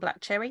apricot and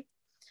black cherry.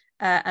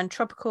 And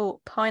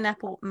tropical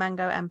pineapple,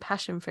 mango and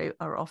passion fruit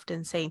are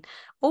often seen.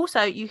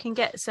 Also, you can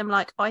get some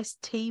like iced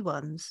tea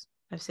ones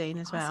I've seen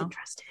as well. That's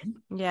interesting.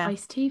 Yeah.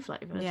 Iced tea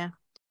flavors. Yeah.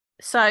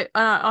 So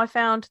I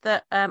found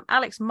that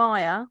Alex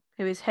Meyer,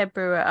 who is head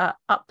brewer at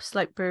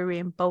Upslope Brewery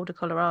in Boulder,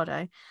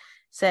 Colorado,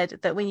 said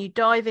that when you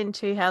dive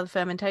into how the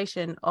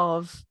fermentation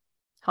of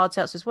hard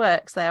seltzers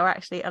works, they are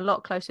actually a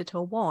lot closer to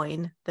a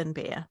wine than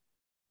beer.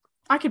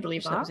 I could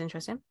believe that. That was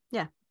interesting.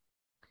 Yeah.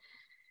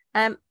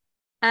 And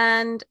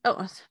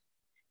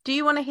do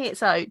you want to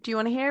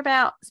hear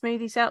about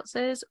smoothie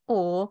seltzers,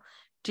 or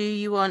do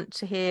you want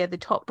to hear the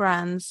top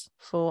brands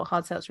for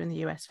hard seltzer in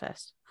the US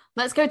first?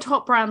 Let's go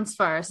top brands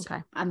first.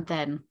 Okay. And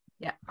then.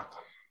 Yeah.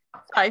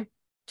 So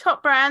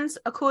top brands,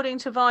 according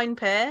to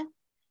VinePair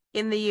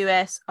in the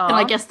US are... Can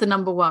I guess the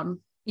number one?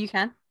 You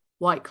can.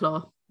 White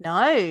Claw.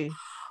 No.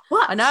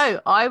 What? I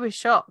know. I was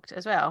shocked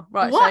as well.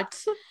 Right.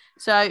 What?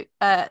 So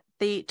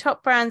the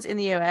top brands in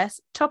the US,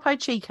 Topo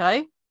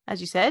Chico,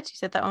 as you said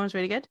that one was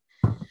really good.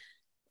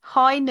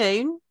 High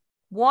Noon,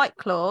 White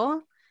Claw,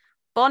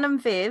 Bon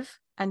and Viv,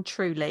 and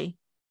Truly.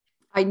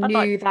 I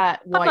knew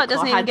that White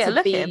Claw had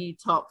to be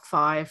top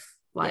 5,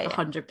 like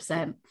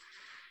 100%.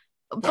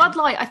 Bud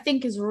Light, I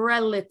think, is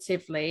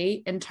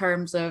relatively, in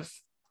terms of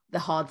the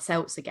hard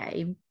seltzer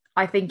game,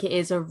 I think it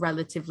is a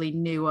relatively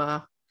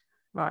newer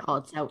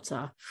hard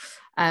seltzer.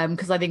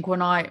 Because I think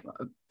when I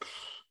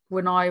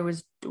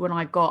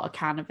got a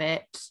can of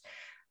it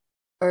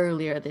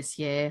earlier this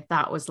year,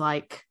 that was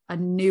like a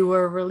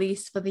newer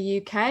release for the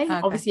UK. Okay.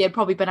 Obviously, it had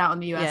probably been out in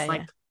the US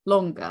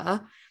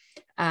longer.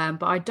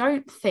 But I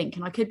don't think,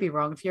 and I could be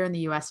wrong, if you're in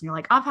the US and you're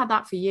like, I've had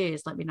that for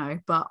years, let me know.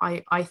 But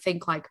I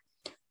think like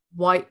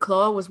White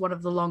Claw was one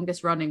of the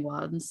longest running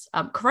ones.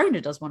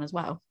 Corona does one as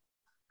well.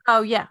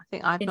 Oh yeah, I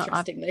think I've not.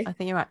 Interestingly, I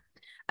think you're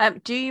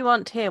right. Do you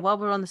want to hear, while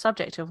we're on the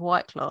subject of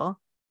White Claw,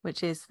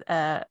 which is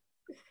thought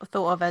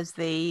of as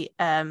the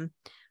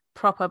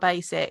proper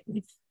basic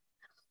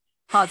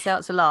hard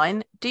seltzer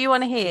line, do you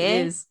want to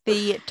hear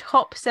the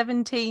top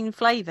 17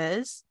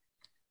 flavors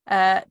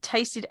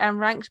tasted and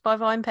ranked by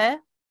VinePair?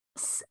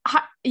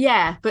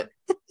 Yeah, but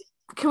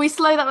can we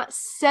slow that at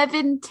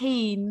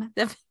 17?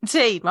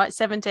 17, right?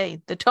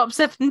 17. The top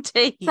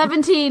 17.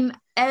 17.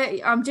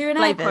 I'm doing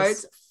air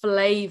quotes.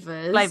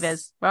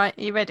 Flavors. Right?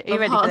 Are you ready? Are you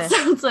ready for this?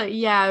 Seltzer.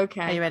 Yeah.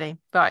 Okay. Are you ready?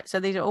 Right.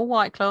 So these are all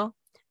White Claw,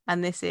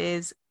 and this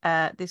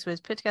was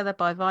put together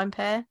by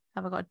VinePair.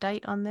 Have I got a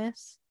date on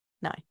this?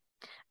 No.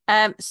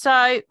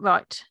 So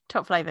right,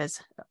 top flavors.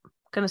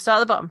 Gonna start at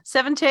the bottom.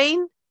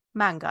 17,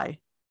 mango.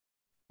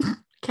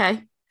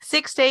 Okay.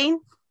 16,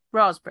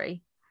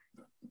 raspberry.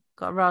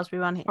 Got a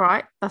raspberry one here. All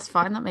right, that's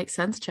fine. That makes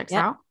sense. Checks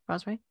out.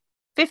 Raspberry.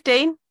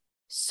 15,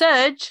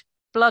 surge,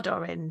 blood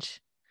orange.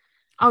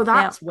 Oh,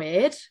 that's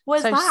weird.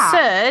 What's that?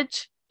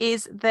 Surge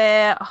is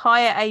their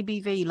higher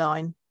ABV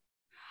line.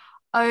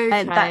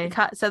 Okay.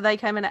 And so they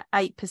came in at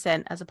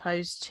 8% as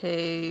opposed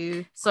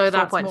to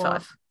that's 4.5. More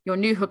your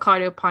new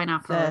Hokkaido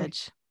pineapple.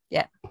 Surge.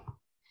 Yeah.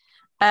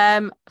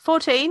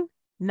 14,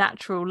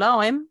 natural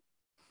lime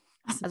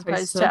as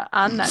opposed to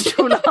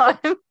unnatural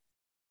lime.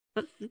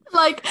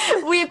 Like,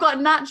 we've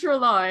got natural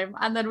lime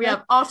and then we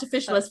have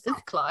artificial as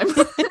fuck lime.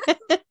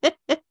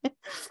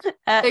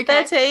 Okay.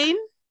 13,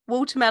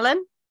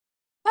 watermelon.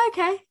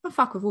 Okay, I'll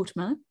fuck with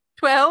watermelon.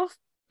 12,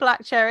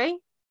 black cherry.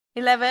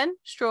 11,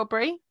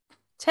 strawberry.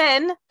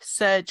 10,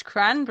 surge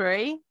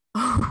cranberry.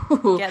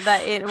 Get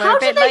that in. We're a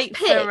bit late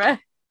for...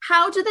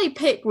 How do they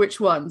pick which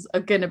ones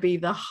are going to be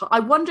the... I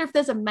wonder if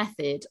there's a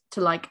method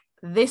to, like,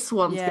 this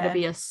one's going to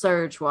be a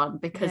surge one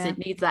because it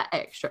needs that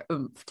extra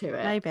oomph to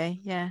it.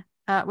 Maybe, yeah.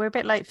 We're a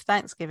bit late for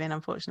Thanksgiving,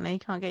 unfortunately.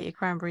 Can't get your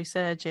cranberry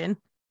surge in.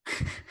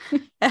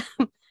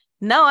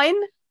 9,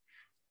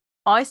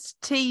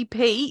 iced tea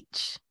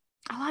peach.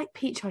 I like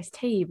peach iced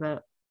tea,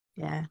 but...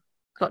 Yeah.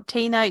 Got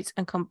tea notes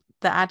and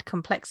that add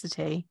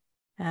complexity,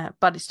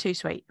 but it's too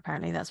sweet,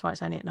 apparently. That's why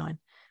it's only at 9.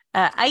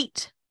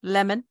 8,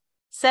 lemon.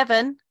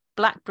 7,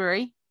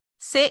 blackberry.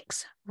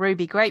 6,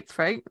 ruby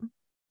grapefruit.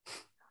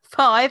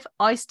 5,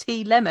 iced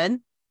tea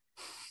lemon.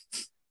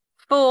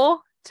 4,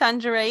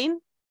 tangerine.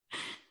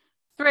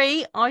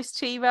 3, iced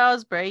tea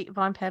raspberry.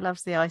 VinePair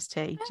loves the iced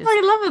tea.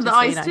 Everybody loves the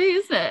iced tea,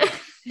 isn't it?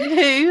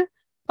 2,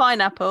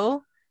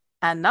 pineapple.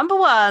 And number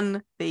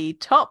 1, the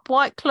top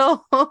White Claw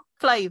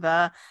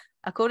flavour,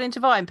 according to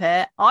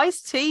VinePair,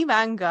 iced tea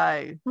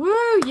mango.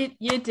 Woo,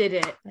 you did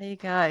it. There you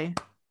go.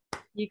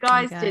 You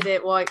guys did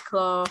it, White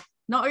Claw.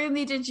 Not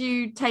only did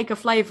you take a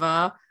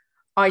flavour,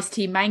 iced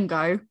tea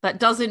mango,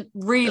 that doesn't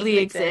really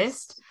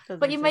exist.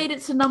 But you made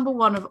it to number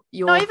 1 of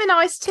your not even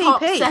iced tea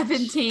top peach.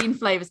 17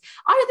 flavors.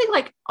 I don't think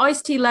like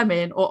iced tea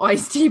lemon or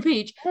iced tea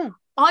peach.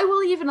 I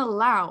will even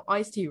allow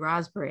iced tea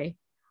raspberry.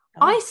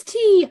 Iced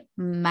tea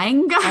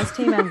mango. Iced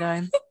tea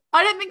mango.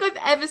 I don't think I've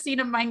ever seen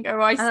a mango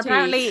iced tea.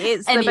 Apparently,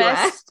 it's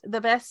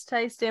the best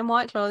tasting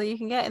White Claw that you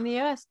can get in the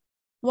US.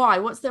 Why?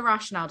 What's the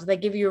rationale? Do they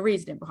give you a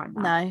reasoning behind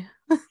that? No.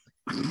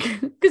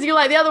 Because you're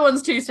like, the other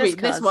one's too sweet.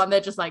 This one,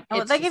 they're just like...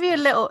 they give you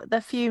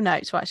the few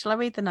notes. Right, shall I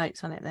read the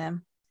notes on it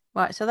then?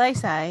 Right, so they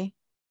say,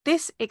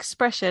 this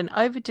expression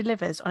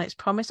over-delivers on its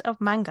promise of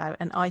mango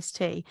and iced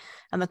tea,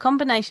 and the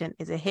combination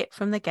is a hit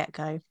from the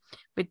get-go.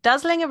 With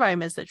dazzling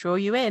aromas that draw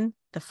you in,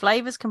 the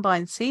flavours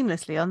combine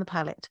seamlessly on the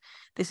palate.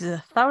 This is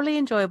a thoroughly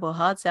enjoyable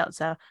hard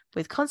seltzer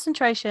with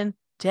concentration,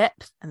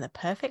 depth, and the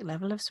perfect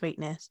level of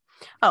sweetness.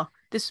 Oh,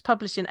 this was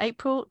published in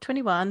April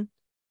 21,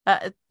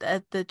 the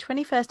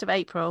 21st of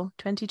April,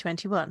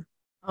 2021.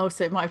 Oh,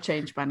 so it might have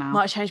changed by now.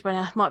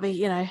 Might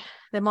be,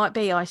 there might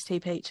be iced tea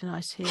peach and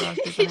iced tea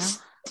raspberry now.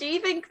 Do you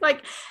think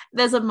like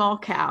there's a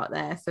market out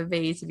there for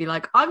me to be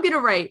like, I'm going to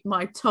rate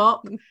my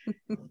top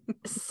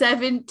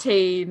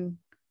 17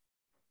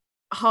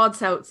 hard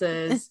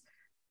seltzers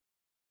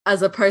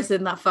as a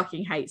person that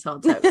fucking hates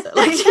hard seltzer?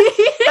 Like,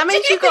 that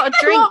means you've got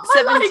to drink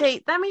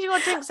 17. That means you've got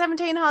to drink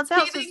 17 hard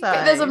seltzers.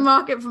 There's a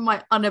market for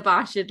my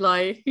unabashed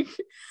like.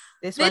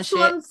 This one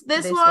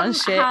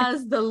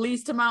has the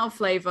least amount of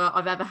flavour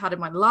I've ever had in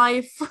my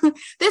life.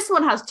 This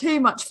one has too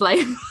much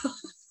flavour.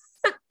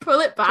 Pull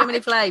it back. Too many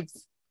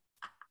flavors.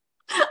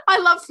 I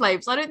love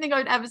flavors. I don't think I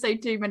would ever say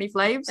too many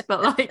flavors,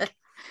 but like,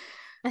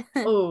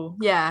 oh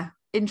yeah,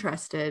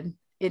 interesting.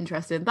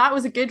 That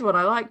was a good one.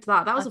 I liked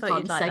that. That was a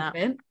fun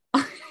segment.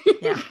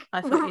 Yeah,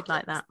 I thought you'd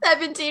like that.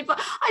 17. But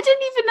I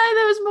didn't even know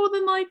there was more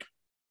than like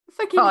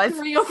fucking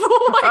 3 or 4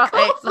 White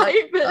Claw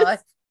flavors.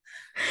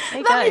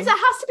 That means there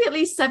has to be at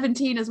least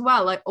 17 as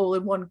well, like all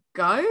in one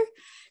go.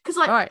 Because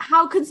like,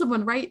 how can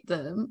someone rate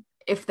them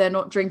if they're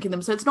not drinking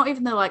them? So it's not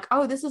even they're like,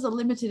 oh, this is a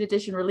limited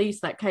edition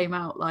release that came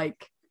out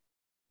like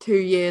 2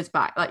 years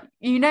back. Like,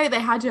 they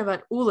had to have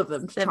had all of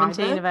them.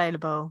 17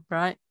 available,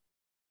 right?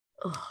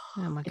 Oh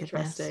my goodness.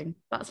 Interesting.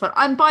 That's fun.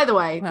 And by the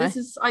way, this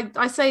is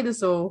I say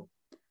this all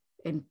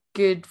in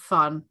good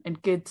fun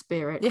and good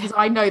spirit, because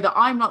I know that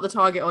I'm not the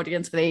target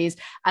audience for these,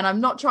 and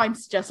I'm not trying to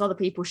suggest other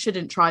people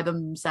shouldn't try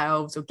them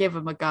themselves or give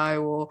them a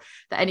go, or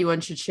that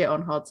anyone should shit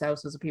on hard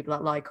seltzers or people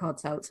that like hard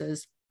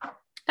seltzers.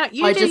 No,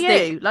 you do you.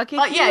 Think, like, if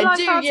you like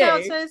hard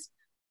seltzers,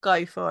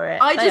 go for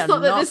it. I just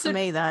thought that this would,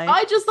 me though.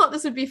 I just thought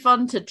this would be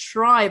fun to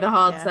try the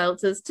hard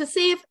seltzers, to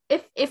see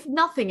if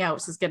nothing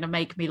else is going to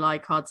make me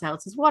like hard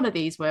seltzers, one of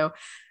these will.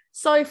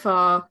 So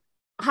far,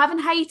 I haven't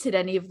hated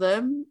any of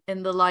them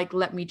in the like,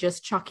 let me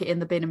just chuck it in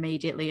the bin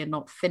immediately and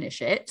not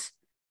finish it,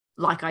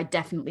 like I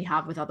definitely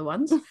have with other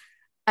ones.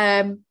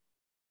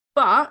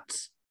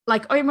 But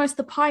like almost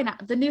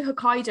the new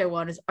Hokkaido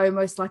one is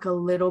almost like a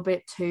little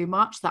bit too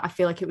much, that I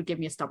feel like it would give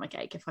me a stomach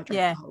ache if I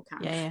drank the whole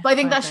can. But I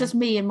think that's just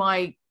me and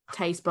my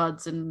taste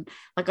buds, and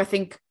like I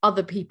think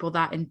other people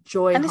that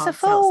enjoy, and it's a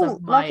full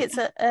like it's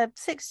a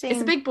 16,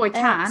 it's a big boy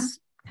can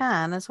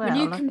as well. When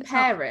you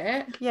compare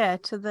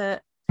it to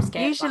the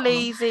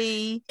usually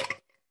the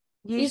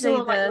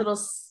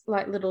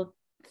little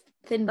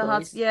thin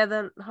boys.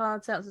 The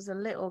hard seltzers are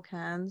little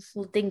cans,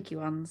 little dinky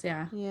ones.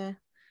 Yeah.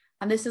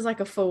 And this is like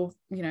a full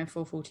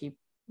 40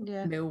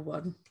 ml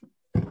one.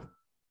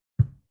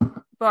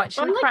 Right,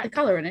 I like the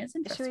colour in it. It's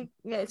interesting.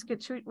 It's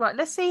good. Right,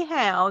 let's see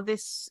how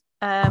this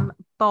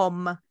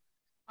bomb.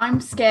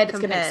 I'm scared it's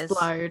going to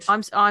explode.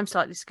 I'm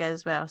slightly scared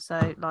as well.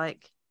 So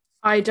like,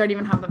 I don't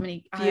even have that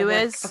many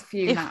viewers. A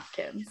few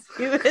napkins.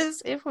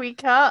 Viewers, if we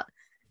cut,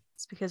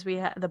 it's because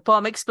the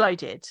bomb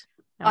exploded.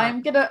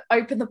 I'm going to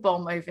open the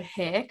bomb over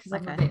here because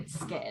I'm a bit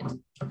scared.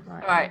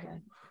 Right.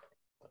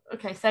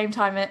 Okay, same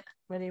time it.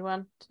 Ready?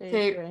 1,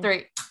 2,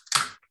 3.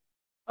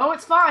 Oh,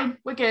 it's fine.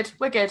 We're good.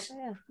 We're good.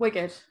 Yeah. We're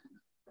good.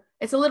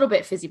 It's a little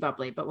bit fizzy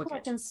bubbly, but we're good.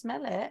 I can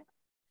smell it.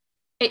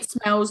 It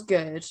smells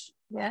good.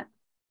 Yeah.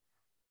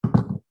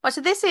 Right,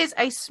 so this is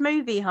a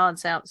smoothie hard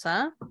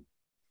seltzer.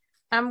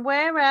 And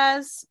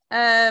whereas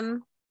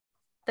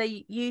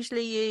they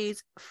usually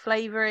use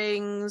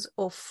flavorings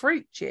or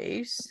fruit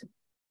juice,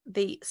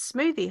 the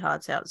smoothie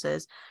hard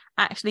seltzers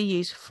actually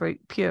use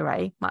fruit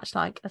puree, much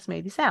like a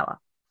smoothie sour.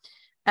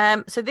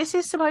 So this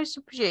is supposed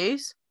to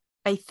produce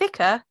a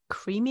thicker,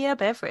 creamier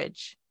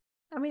beverage.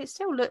 I mean, it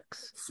still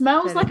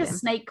smells like a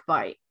snake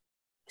bite.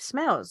 It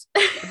smells.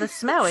 The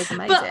smell is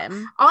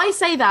amazing. I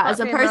say that as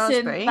a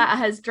person that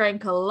has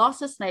drank a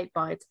lot of snake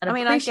bites and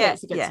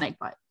appreciates a good snake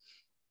bite.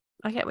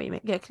 I get what you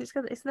mean. Yeah, because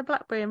it's the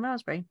blackberry and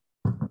raspberry.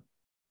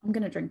 I'm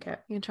gonna drink it.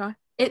 You can try.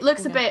 It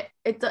looks a bit.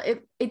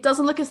 It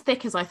doesn't look as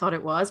thick as I thought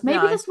it was.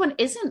 Maybe this one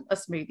isn't a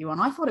smoothie one.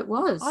 I thought it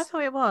was. I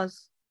thought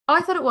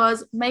it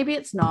was. Maybe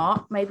it's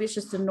not. Maybe it's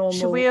just a normal.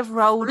 Should we have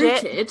rolled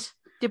it?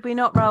 Did we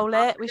not roll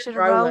it? We should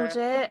have rolled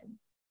it.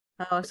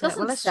 Oh, so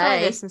let's try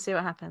this and see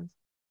what happens.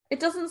 It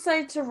doesn't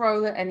say to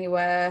roll it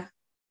anywhere.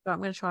 But I'm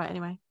going to try it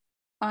anyway.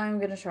 I'm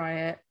going to try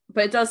it.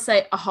 But it does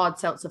say a hard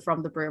seltzer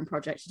from the Brewing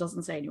Project. It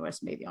doesn't say anywhere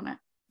smoothie on it.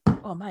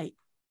 Oh, mate.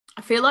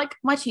 I feel like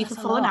my teeth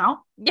are falling out.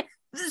 Yeah,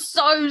 this is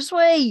so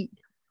sweet.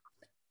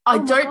 I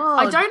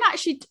don't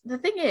actually. The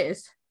thing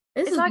is,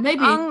 it's like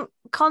maybe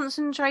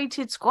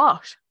unconcentrated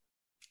squash.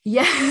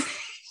 Yeah.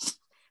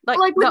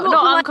 Like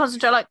not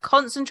unconcentrated, like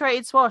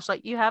concentrated squash.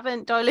 Like you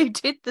haven't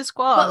diluted the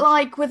squash. But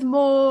like with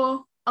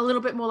a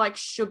little bit more like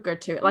sugar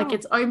to it. Like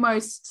it's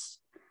almost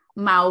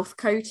mouth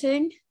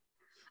coating.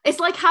 It's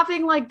like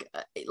having like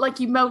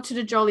you melted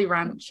a Jolly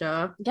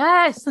Rancher.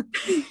 Yes.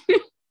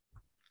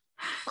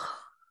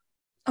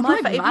 I'm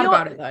not mad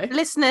about it though.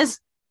 Listeners,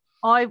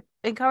 I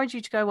encourage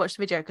you to go watch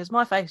the video because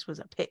my face was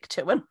a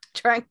picture when I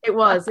drank. It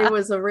was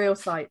a real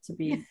sight to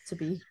be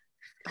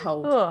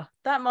hold. Oh,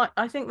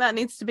 I think that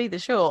needs to be the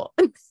short.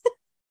 It's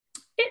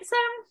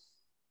I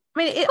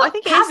mean, I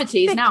think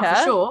cavities it's now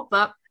for sure,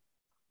 but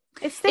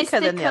it's thicker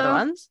than the other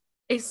ones.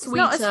 It's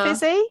sweeter. It's not as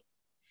fizzy.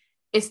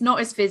 It's not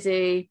as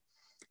fizzy.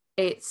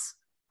 It's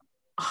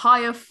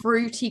higher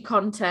fruity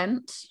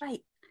content.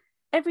 Right.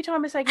 Every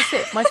time I take a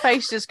sip, my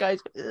face just goes,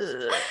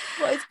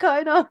 what is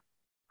going on?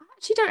 I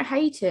actually don't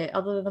hate it,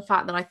 other than the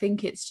fact that I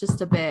think it's just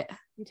a bit.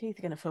 Your teeth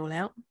are going to fall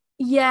out.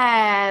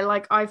 Yeah,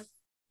 like I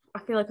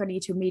feel like I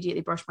need to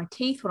immediately brush my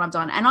teeth when I'm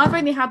done. And I've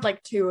only had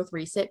like 2 or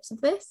 3 sips of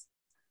this.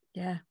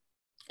 Yeah.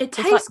 It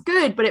tastes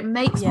good, but it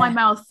makes my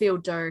mouth feel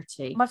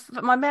dirty.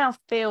 My mouth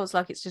feels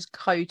like it's just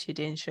coated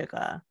in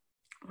sugar.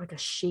 Like a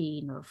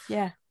sheen of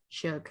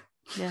sugar.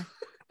 Yeah.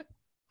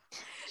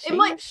 It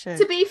might,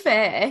 to be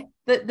fair,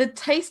 the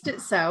taste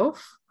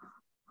itself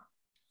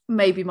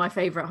may be my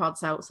favourite hard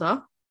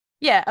seltzer.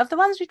 Yeah, of the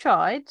ones we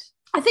tried.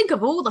 I think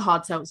of all the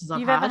hard seltzers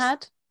I've ever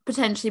had.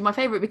 Potentially my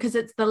favourite because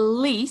it's the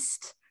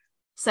least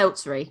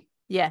seltzery.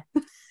 Yeah.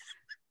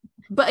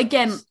 But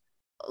again,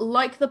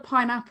 like the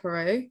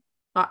pineapple,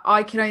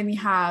 I can only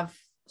have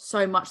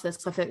so much of this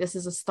because I feel like this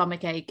is a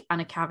stomach ache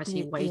and a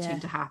cavity waiting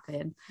to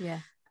happen. Yeah.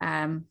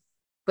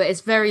 But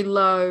it's very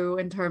low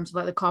in terms of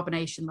like the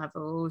carbonation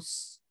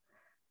levels.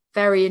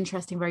 Very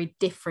interesting, very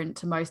different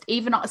to most.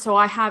 So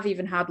I have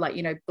even had like,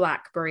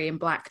 blackberry and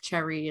black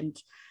cherry and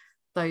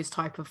those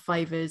type of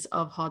flavors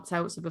of hard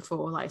seltzer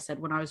before. Like I said,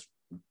 when I was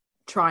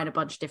trying a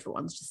bunch of different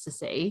ones just to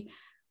see,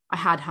 I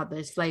had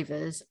those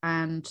flavors,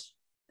 and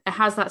it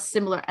has that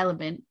similar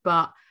element,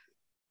 but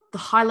the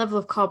high level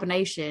of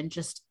carbonation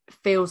just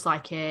feels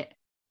like it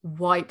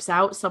wipes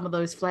out some of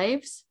those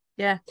flavors.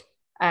 Yeah.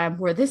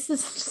 Where this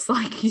is just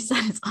like you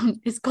said,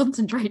 it's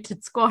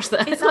concentrated squash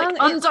that It's like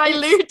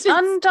undiluted. It's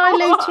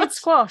undiluted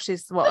squash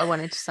is what I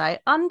wanted to say.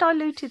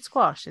 Undiluted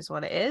squash is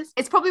what it is.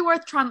 It's probably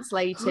worth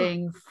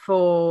translating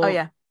for Oh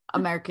yeah,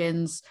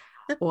 Americans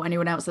or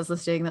anyone else that's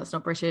listening that's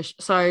not British.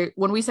 So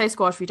when we say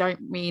squash, we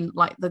don't mean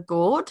like the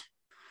gourd.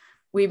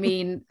 We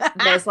mean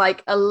there's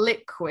like a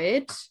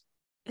liquid.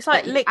 It's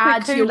like liquid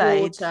add to your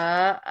Kool-Aid.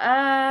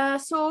 water,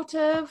 sort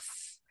of.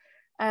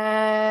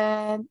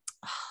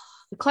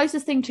 The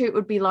closest thing to it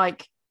would be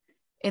like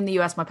in the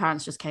US, my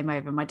parents just came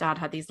over. My dad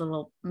had these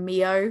little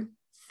Mio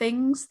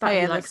things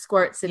that he like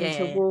squirts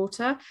into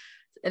water,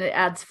 and it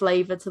adds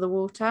flavor to the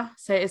water.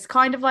 So it's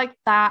kind of like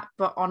that,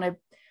 but on a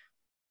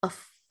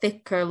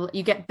thicker,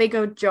 you get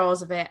bigger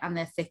jars of it and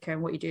they're thicker.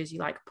 And what you do is you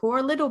like pour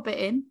a little bit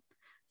in,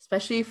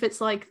 especially if it's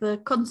like the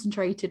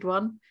concentrated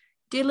one,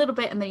 do a little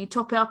bit and then you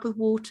top it up with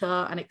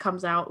water and it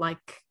comes out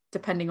like,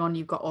 depending on,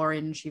 you've got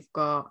orange, you've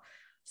got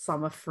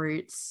summer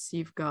fruits,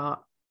 you've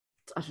got,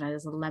 I don't know,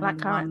 there's a lemon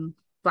one,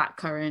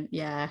 blackcurrant,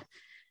 yeah.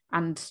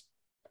 And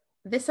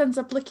this ends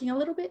up looking a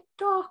little bit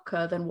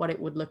darker than what it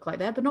would look like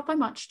there, but not by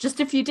much. Just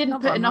if you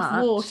didn't put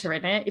enough water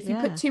in it, if you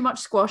put too much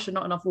squash and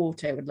not enough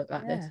water, it would look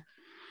like this.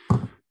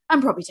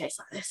 And probably taste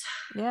like this.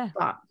 Yeah.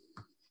 But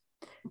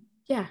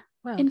yeah,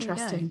 well,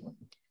 interesting.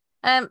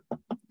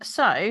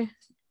 So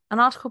an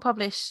article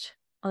published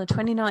on the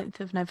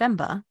 29th of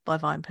November by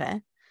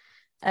VinePair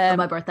on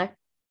my birthday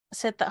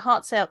said that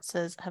hard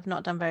seltzers have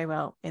not done very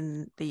well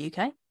in the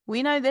UK.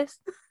 We know this.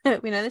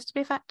 We know this to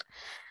be a fact.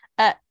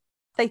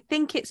 They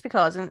think it's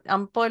because, and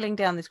I'm boiling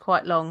down this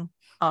quite long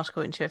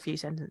article into a few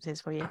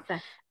sentences for you. Okay.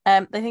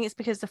 They think it's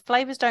because the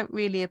flavours don't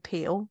really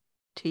appeal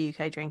to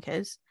UK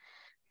drinkers.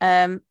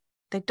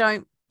 They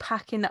don't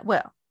pack in that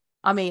well.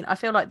 I mean, I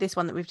feel like this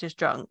one that we've just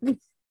drunk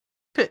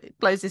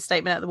blows this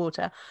statement out of the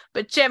water.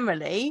 But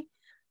generally,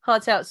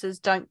 hard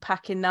seltzers don't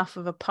pack enough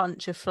of a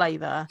punch of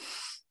flavour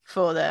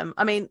for them.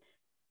 I mean,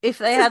 if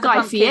they had the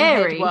pumpkin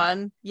head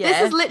one, this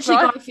is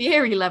literally Guy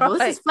Fieri level.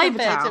 This is Flavour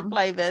Town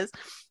flavours.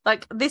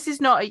 Like, this is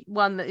not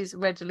one that is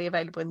readily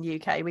available in the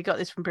UK. We got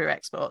this from Brew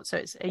Export, so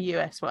it's a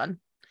US one.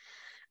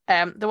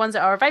 The ones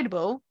that are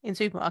available in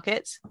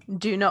supermarkets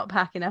do not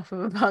pack enough of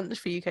a punch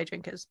for UK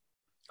drinkers.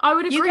 I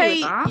would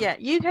agree with that. Yeah,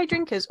 UK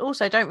drinkers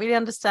also don't really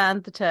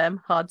understand the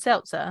term hard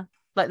seltzer.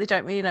 Like, they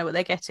don't really know what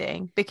they're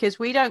getting, because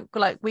we don't,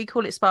 like, we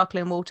call it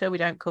sparkling water. We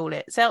don't call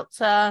it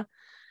seltzer.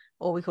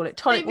 Or we call it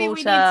tonic water. We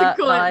need to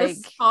call it the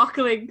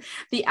sparkling,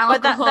 the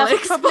alcoholic.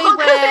 That's probably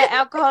where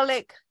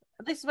alcoholic.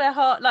 This is where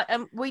hard. Like,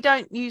 we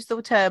don't use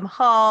the term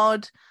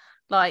hard.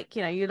 Like,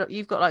 you know,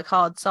 you've got like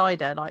hard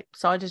cider. Like,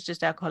 cider's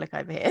just alcoholic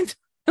over here.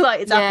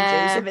 Like, it's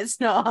apple juice if it's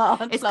not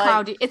hard. It's like,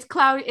 cloudy. It's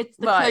cloudy. It's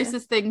the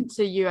closest thing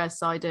to US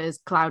cider is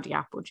cloudy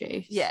apple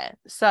juice. Yeah.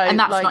 So, and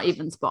that's like, not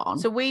even spot on.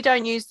 So we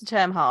don't use the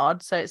term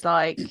hard. So it's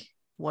like,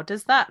 what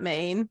does that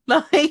mean?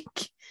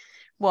 Like,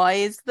 why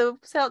is the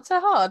seltzer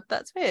hard?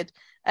 That's weird.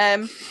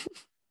 And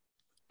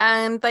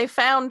they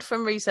found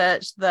from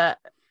research that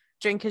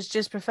drinkers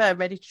just prefer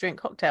ready to drink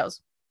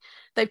cocktails.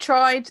 They've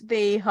tried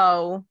the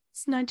whole,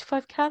 it's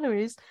 95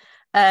 calories.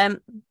 A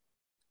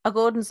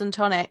Gordon's and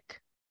tonic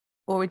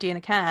already in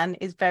a can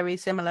is very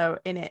similar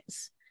in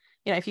its,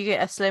 you know, if you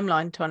get a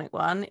slimline tonic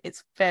one,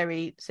 it's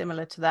very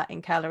similar to that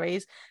in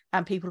calories,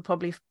 and people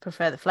probably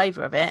prefer the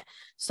flavour of it.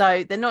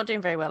 So they're not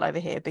doing very well over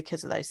here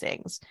because of those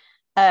things.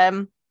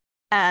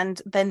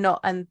 And they're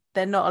not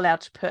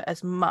allowed to put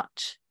as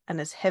much and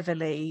as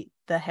heavily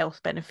the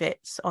health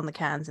benefits on the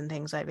cans and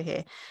things over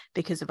here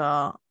because of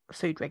our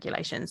food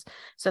regulations.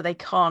 So they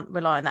can't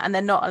rely on that, and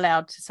they're not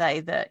allowed to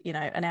say that, you know,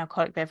 an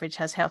alcoholic beverage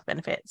has health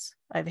benefits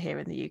over here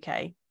in the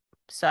UK.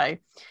 So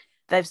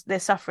they're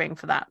suffering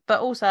for that. But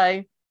also,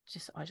 I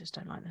just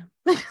don't like them.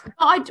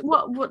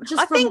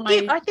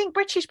 I think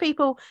British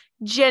people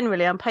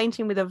generally, I'm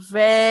painting with a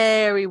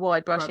very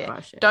wide brush here,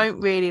 don't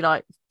really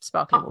like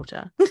sparkling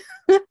water.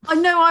 I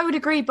know, I would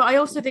agree, but I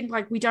also think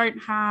like we don't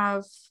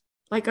have,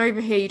 like over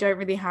here you don't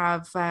really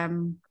have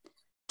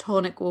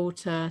tonic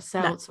water,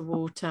 seltzer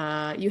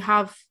water. You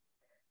have,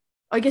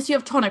 I guess you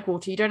have tonic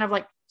water. You don't have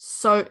like,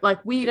 so like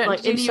we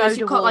like in the US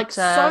you've got like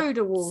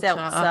soda water,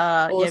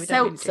 seltzer, or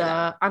seltzer.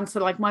 Really, and so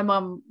like my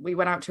mum, we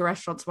went out to a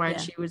restaurant somewhere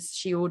and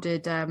she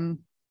ordered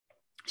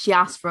she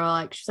asked for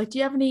like, she's like, do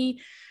you have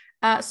any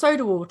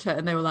soda water?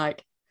 And they were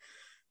like,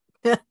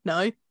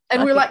 no.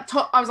 And we were like,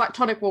 I was like,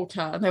 tonic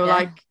water, and they were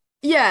like,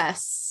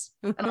 yes.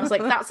 And I was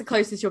like, that's the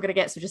closest you're gonna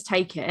get, so just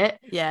take it.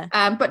 Yeah.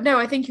 But no,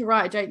 I think you're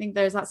right. I don't think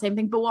there's that same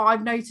thing. But what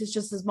I've noticed,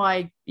 just as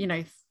my, you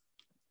know,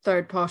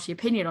 third party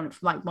opinion on it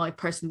from like my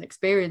personal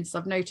experience,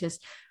 I've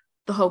noticed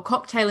the whole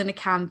cocktail in a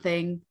can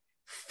thing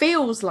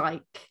feels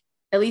like,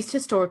 at least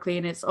historically,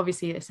 and it's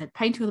obviously, it said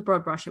painting with a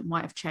broad brush, it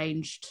might have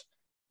changed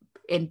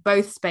in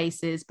both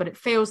spaces, but it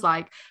feels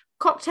like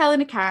cocktail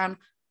in a can,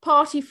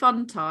 party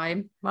fun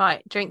time,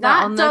 right? Drink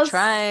that on the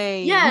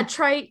tray. Yeah,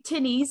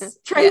 tinnies.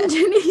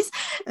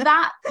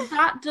 That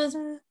does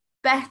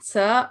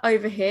better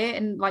over here,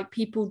 and like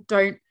people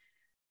don't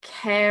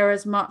care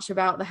as much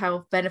about the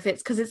health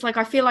benefits, because it's like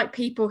I feel like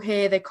people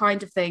here, they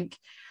kind of think,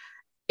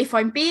 if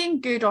I'm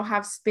being good, I'll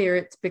have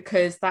spirits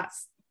because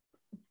that's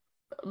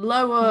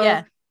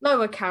lower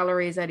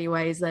calories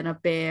anyways than a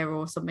beer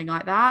or something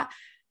like that.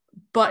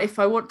 But if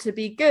I want to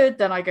be good,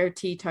 then I go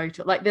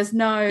teetotal. Like there's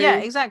no,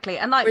 exactly.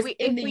 And like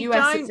in the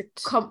US it's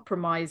a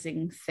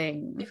compromising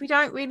thing. If we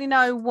don't really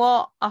know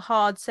what a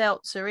hard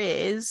seltzer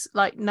is,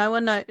 like no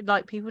one know,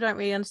 like people don't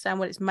really understand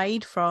what it's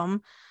made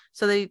from,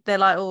 so they're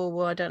like, oh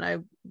well, I don't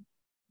know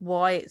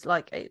why it's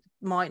like, it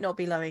might not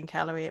be low in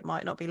calorie, it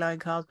might not be low in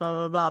carbs, blah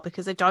blah blah,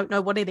 because they don't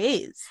know what it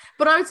is.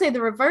 But I would say the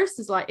reverse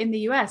is, like in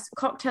the US,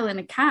 cocktail in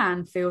a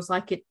can feels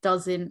like it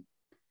doesn't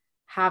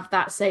have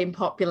that same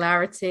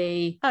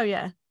popularity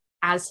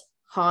as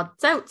hard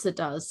seltzer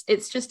does.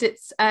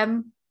 It's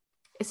an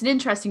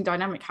interesting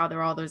dynamic how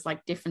there are those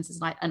like differences,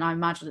 like, and I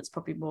imagine it's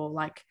probably more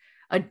like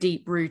a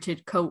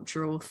deep-rooted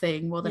cultural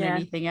thing more than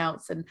anything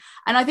else. And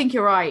I think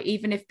you're right,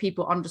 even if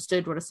people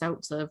understood what a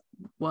seltzer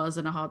was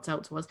and a hard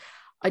seltzer was,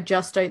 I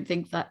just don't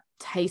think that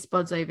taste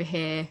buds over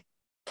here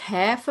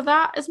care for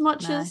that as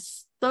much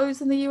as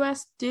those in the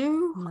US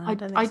do. No,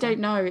 I don't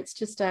know. It's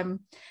just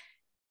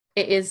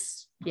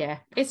it's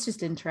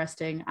just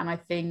interesting. And I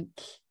think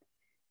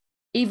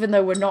even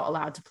though we're not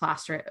allowed to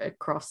plaster it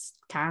across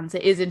cans,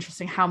 it is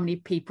interesting how many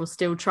people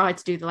still try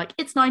to do the like,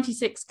 it's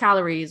 96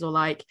 calories, or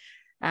like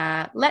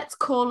let's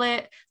call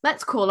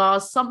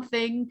ours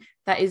something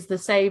that is the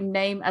same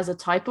name as a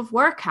type of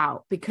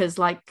workout, because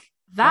like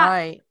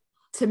that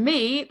to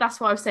me, that's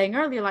what I was saying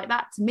earlier, like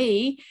that to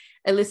me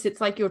elicits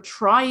like you're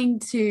trying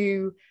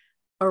to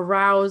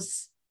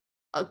arouse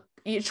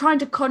you're trying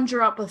to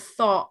conjure up a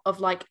thought of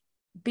like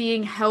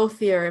being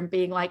healthier and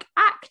being like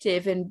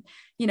active, and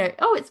you know,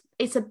 oh,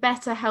 it's a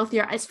better,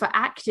 healthier, it's for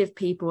active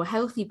people,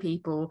 healthy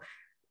people,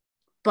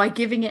 by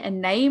giving it a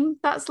name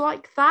that's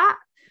like that.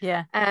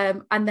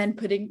 And then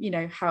putting, you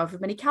know, however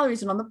many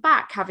calories, and on the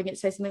back having it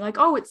say something like,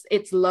 oh,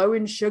 it's low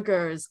in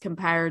sugars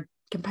compared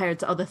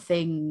to other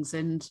things.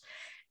 And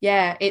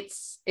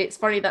it's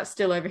funny that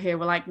still over here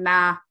we're like,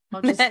 nah,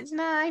 I'll just,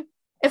 no,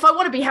 if I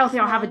want to be healthy,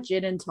 I'll have a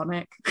gin and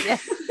tonic.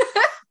 It's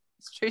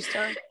a true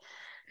story.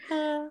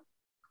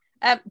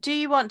 Do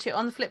you want to,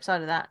 on the flip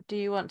side of that, do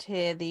you want to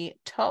hear the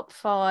top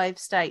 5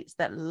 states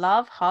that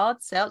love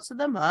hard seltzer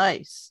the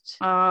most?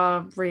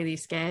 I'm really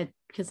scared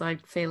because I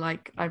feel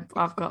like I've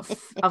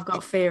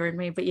got fear in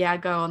me. But yeah,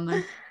 go on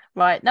then.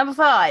 Right, number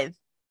 5,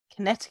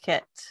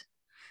 Connecticut.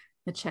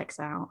 It checks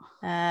out.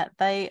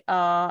 They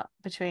are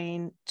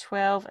between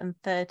 12 and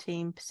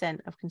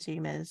 13% of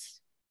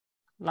consumers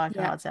like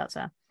a hard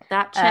seltzer.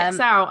 That checks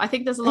out. I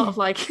think there's a lot of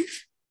like.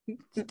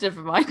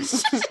 Never mind.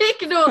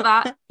 Ignore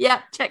that.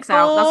 Yeah, checks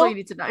out. That's all you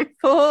need to know.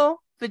 For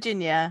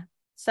Virginia,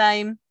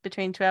 same,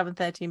 between 12 and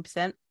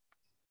 13%.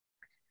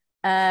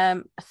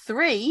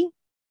 3.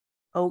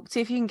 Oh,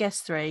 see if you can guess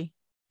 3.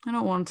 I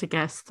don't want to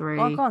guess 3.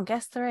 Oh, go on,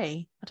 guess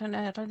 3. I don't know.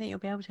 I don't think you'll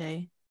be able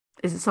to.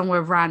 Is it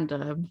somewhere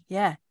random?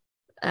 Yeah.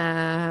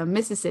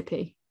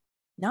 Mississippi.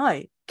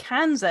 No,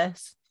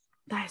 Kansas.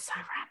 That is so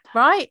random.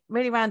 Right?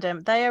 Really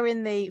random. They are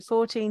in the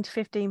 14 to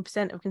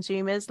 15% of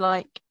consumers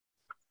like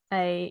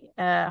a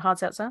hard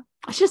seltzer.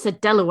 I should have said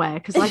Delaware,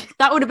 because like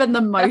that would have been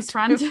the most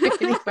random.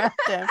 Really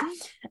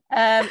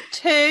random.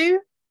 2,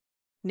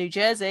 New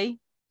Jersey.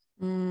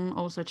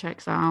 Also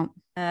checks out.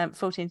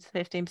 14 to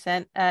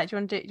 15%.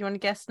 Do you want to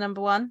guess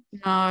number 1?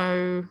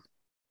 No,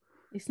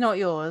 it's not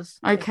yours.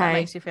 Okay, that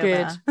makes you feel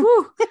good.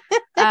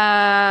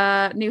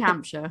 New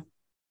Hampshire.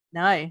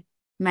 No.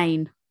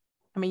 Maine.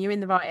 I mean, you're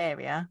in the right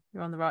area.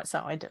 You're on the right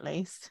side, at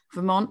least.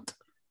 Vermont.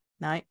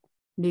 No.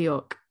 New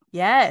York.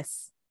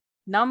 Yes.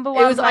 Number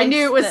 1. I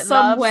knew it was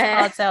somewhere.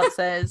 Hard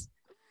seltzers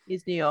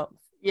is New York.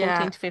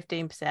 14 to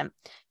 15%.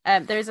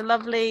 There is a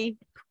lovely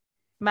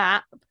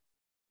map.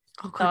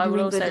 Oh, I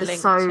will also link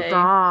so to.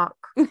 Dark.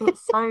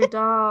 It's so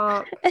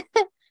dark.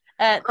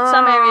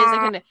 Some areas are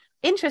going to.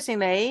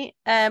 Interestingly,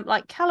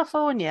 like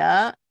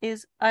California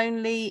is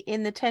only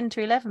in the 10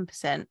 to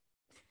 11%,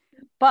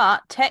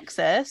 but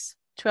Texas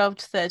 12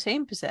 to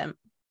 13%.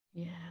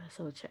 Yeah,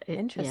 so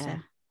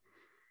interesting.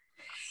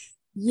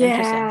 Yeah.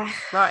 Interesting.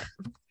 Right.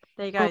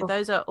 There you go.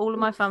 Those are all of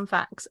my fun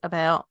facts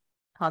about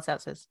hard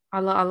seltzers. I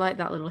like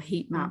that little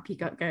heat map you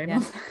got going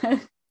on.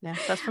 Yeah,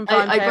 that's from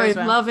I both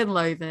love and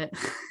loathe it.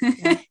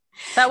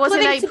 That was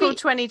in April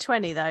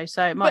 2020 though,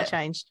 so it might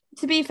change.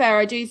 To be fair,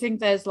 I do think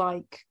there's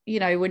like, you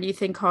know, when you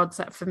think hard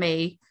seltzer, for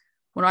me,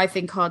 when I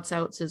think hard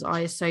seltzers,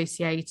 I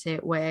associate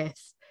it with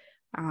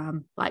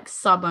like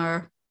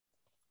summer,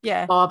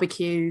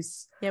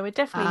 barbecues. Yeah, we're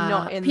definitely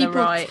not in the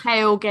right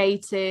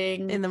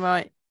tailgating, in the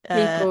right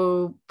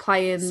people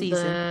playing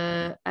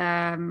season.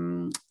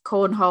 The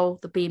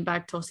cornhole, the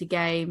beanbag tossy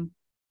game.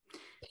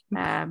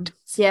 And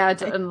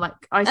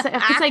like I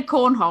could say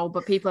cornhole,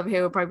 but people over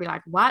here will probably be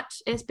like, what?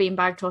 It's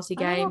beanbag tossy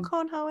game. I know what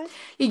cornhole is.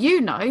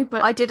 You know,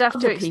 but I did have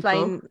to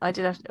explain.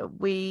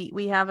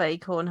 We have a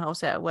cornhole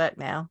set at work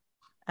now,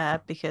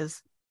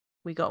 because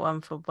we got one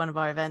for one of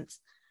our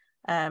events.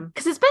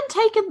 Because it's been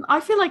taken,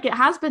 I feel like it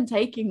has been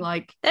taking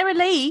like there are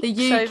leaks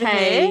the UK over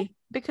here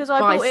because I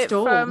by bought it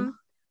storm.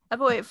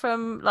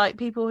 from like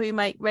people who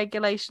make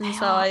regulation They are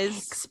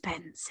size.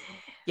 expensive.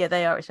 Yeah,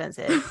 they are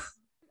expensive.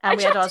 I And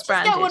we tried had to ours just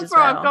get branded one as for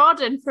our well.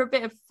 garden for a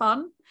bit of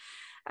fun.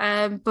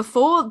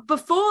 Before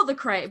the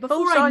craze,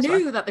 before I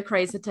knew that the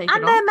craze had taken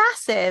and off. they're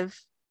massive.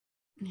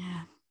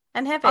 Yeah.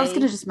 And heavy. I was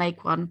gonna just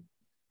make one.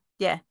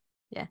 Yeah.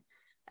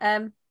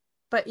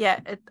 But yeah,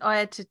 I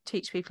had to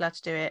teach people how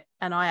to do it,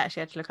 and I actually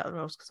had to look at the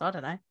rules because I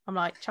don't know. I'm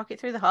like, chuck it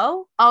through the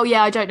hole. Oh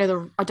yeah, I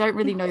don't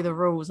really know the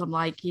rules. I'm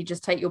like, you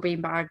just take your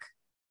beanbag,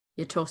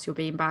 you toss your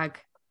beanbag. I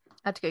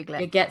had to Google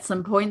it. You get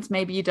some points,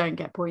 maybe you don't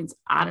get points.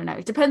 I don't know.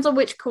 It depends on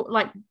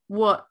like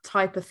what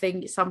type of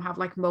thing. Some have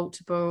like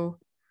multiple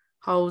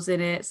holes in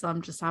it,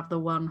 some just have the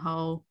one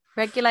hole.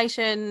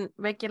 Regulation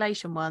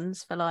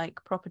ones for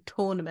like proper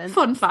tournaments.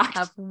 Fun fact.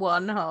 Have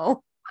one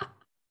hole.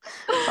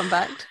 Fun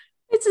fact.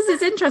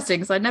 It's interesting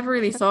because I never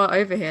really saw it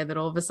over here that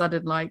all of a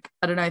sudden, like,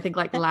 I don't know, I think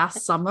like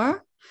last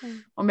summer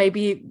or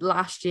maybe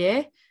last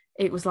year,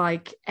 it was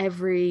like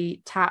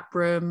every tap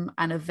room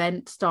and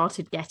event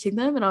started getting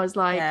them. And I was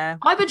like,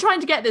 I've been trying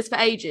to get this for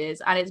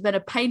ages and it's been a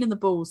pain in the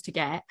balls to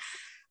get.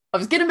 I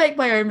was going to make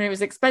my own and it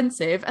was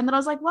expensive. And then I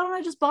was like, why don't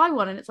I just buy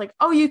one? And it's like,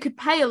 oh, you could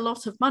pay a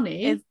lot of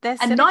money. And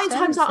 9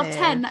 times out of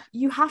 10,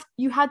 you had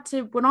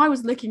to, when I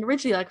was looking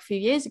originally like a few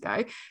years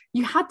ago,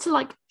 you had to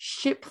like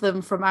ship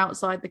them from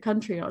outside the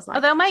country. And I was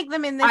like, they'll make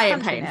them in this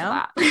country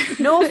now.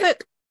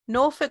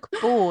 Norfolk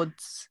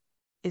Boards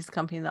is the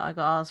company that I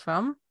got ours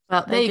from.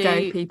 Well, there you go,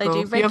 people.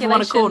 They do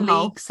regulation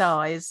league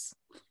size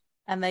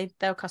and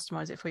they'll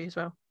customize it for you as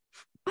well.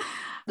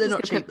 They're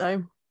not cheap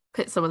though.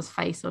 Put someone's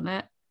face on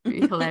it. It'd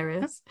be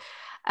hilarious.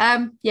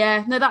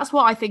 That's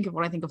what I think of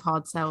when I think of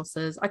hard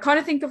seltzers. I kind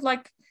of think of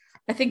like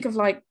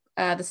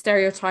the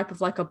stereotype of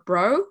like a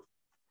bro,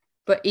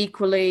 but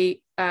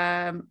equally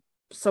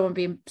someone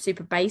being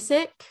super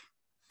basic.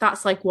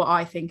 That's like what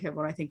I think of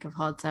when I think of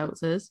hard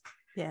seltzers.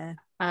 Yeah.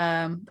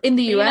 In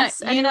the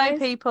US,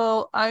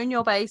 people, own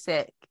your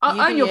basic.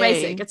 Own your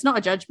basic. It's not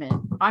a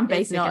judgment. I'm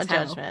basic. It's not as a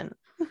hell. judgment.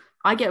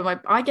 I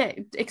get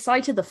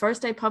excited the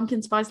first day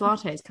pumpkin spice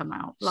lattes come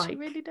out. Like, she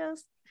really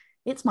does.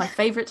 It's my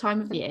favorite time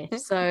of year.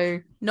 So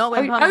not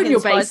when pumpkin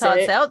spice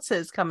hard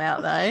seltzers come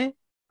out though.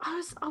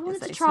 I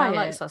wanted to try it.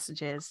 Like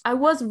sausages. I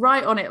was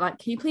right on it. Like,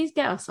 can you please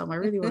get us some? I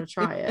really want to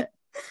try it.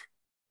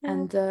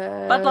 And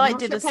Bud Light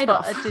did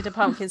a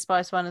pumpkin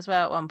spice one as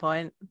well at one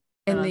point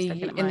in the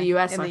US. In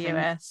the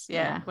US,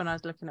 yeah. When I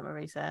was looking at my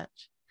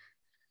research,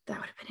 that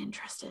would have been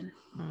interesting.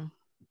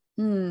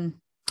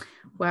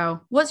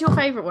 Well, what's your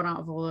favorite one out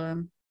of all of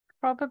them?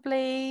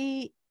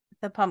 Probably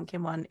the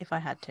pumpkin one, if I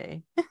had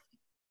to.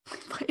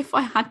 If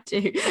I had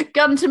to,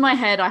 gun to my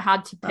head, I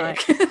had to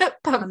pick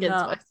pumpkin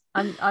spice.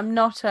 I'm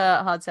not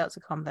a hard seltzer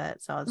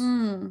convert, so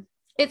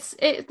this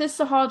is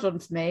a hard one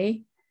for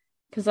me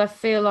because I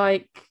feel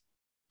like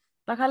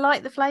I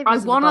like the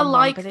flavors. I want to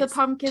like the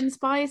pumpkin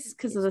spice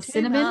because of the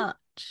cinnamon. Much.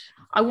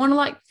 I want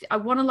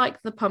to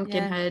like the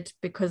pumpkin head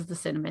because of the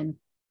cinnamon,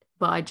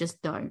 but I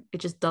just don't. It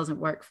just doesn't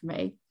work for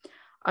me.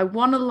 I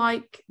want to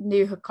like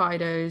New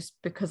Hokkaido's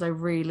because I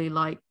really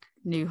like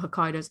New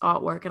Hokkaido's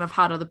artwork, and I've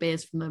had other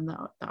beers from them that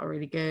are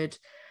really good,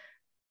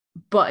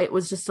 but it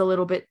was just a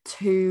little bit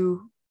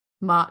too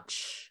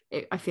much.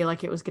 I feel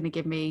like it was going to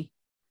give me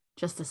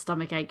just a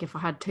stomach ache if I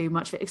had too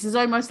much of it. It's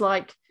almost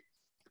like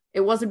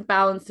it wasn't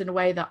balanced in a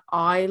way that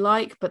I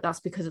like, but that's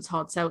because it's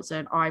hard seltzer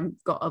and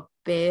I've got a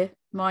beer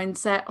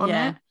mindset on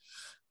it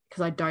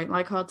because I don't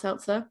like hard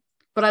seltzer,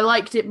 but I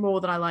liked it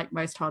more than I like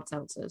most hard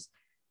seltzers.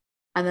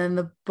 And then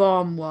the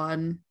bomb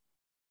one,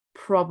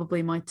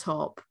 probably my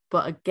top,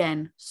 but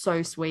again,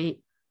 so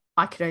sweet.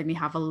 I could only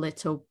have a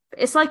little.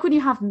 It's like when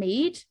you have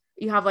mead,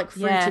 you have like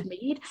fruited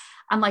mead,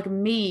 and like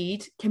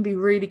mead can be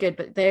really good,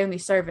 but they only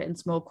serve it in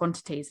small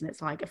quantities. And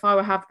it's like, if I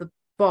would have the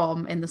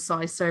bomb in the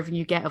size serving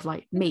you get of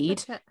like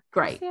mead,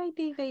 great. What's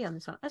the ABV on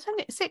this one? It's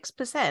only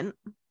 6%.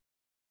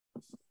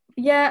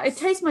 Yeah, it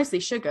tastes mostly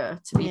sugar,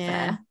 to be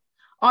fair.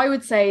 I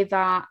would say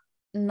that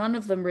none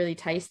of them really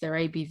taste their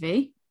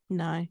ABV.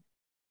 No.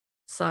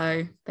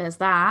 So there's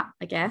that,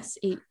 I guess.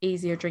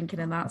 Easier drinking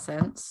in that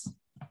sense,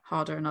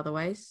 harder in other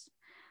ways.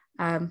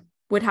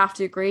 Would have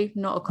to agree,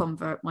 not a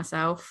convert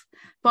myself,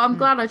 but I'm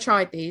glad I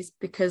tried these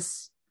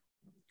because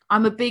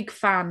I'm a big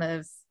fan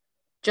of,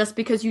 just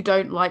because you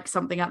don't like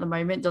something at the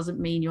moment doesn't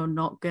mean you're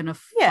not going to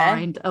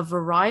find a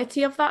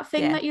variety of that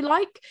thing that you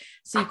like.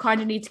 So you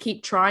kind of need to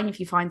keep trying if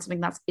you find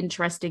something that's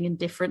interesting and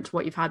different to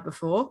what you've had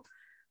before,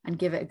 and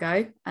give it a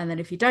go. And then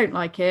if you don't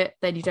like it,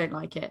 then you don't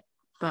like it.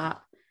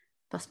 But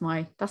that's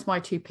my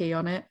 2p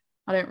on it.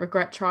 I don't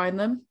regret trying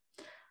them,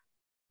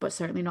 but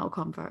certainly not a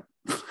convert.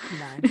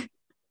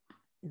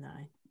 No.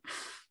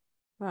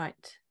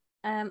 Right.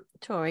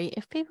 Tori,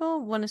 if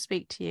people want to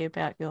speak to you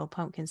about your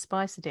pumpkin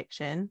spice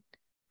addiction,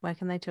 where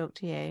can they talk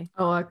to you?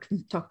 Oh, I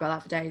can talk about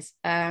that for days.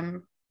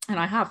 And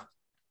I have.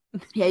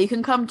 Yeah, you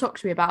can come talk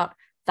to me about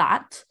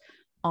that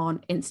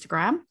on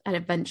Instagram at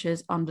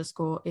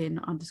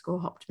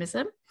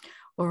adventures_in_optimism,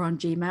 or on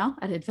Gmail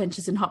at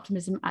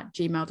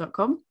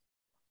adventuresinoptimism@gmail.com.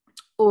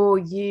 or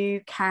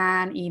you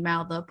can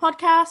email the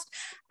podcast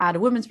at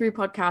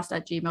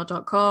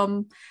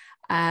awomensbrewpodcast@gmail.com.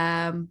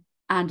 And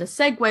a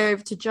segue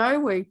over to Jo,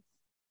 where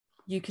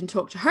you can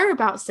talk to her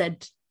about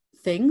said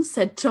things,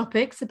 said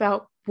topics,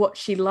 about what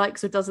she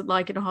likes or doesn't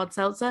like in a hard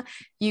seltzer.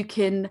 You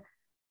can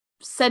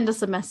send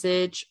us a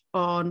message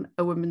on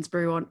A Woman's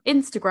Brew on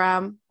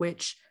Instagram,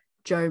 which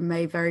Jo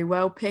may very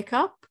well pick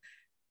up.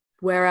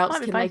 Where else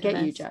can they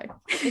get you, Jo?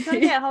 If you want to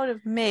get a hold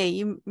of me,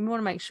 you want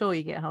to make sure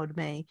you get a hold of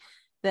me,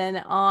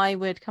 then I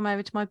would come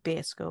over to my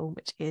beer school,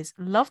 which is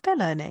Love Beer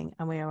Learning,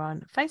 and we are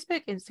on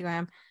Facebook,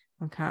 Instagram.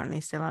 I'm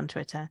currently still on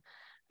Twitter,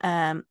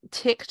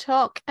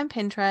 TikTok and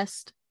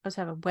Pinterest. I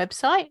also have a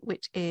website,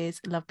 which is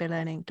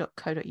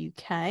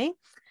lovebeerlearning.co.uk.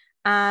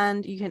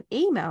 And you can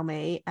email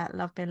me at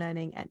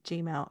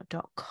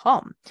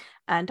lovebeerlearning@gmail.com.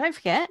 And don't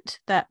forget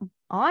that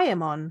I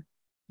am on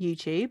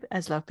YouTube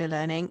as Love Beer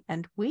Learning,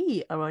 and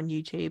we are on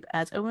YouTube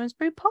as A Woman's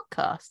Brew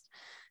Podcast.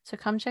 So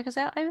come check us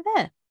out over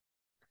there.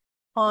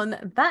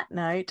 On that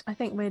note, I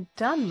think we're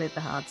done with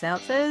the hard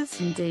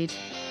seltzers. Indeed.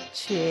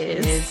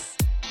 Cheers.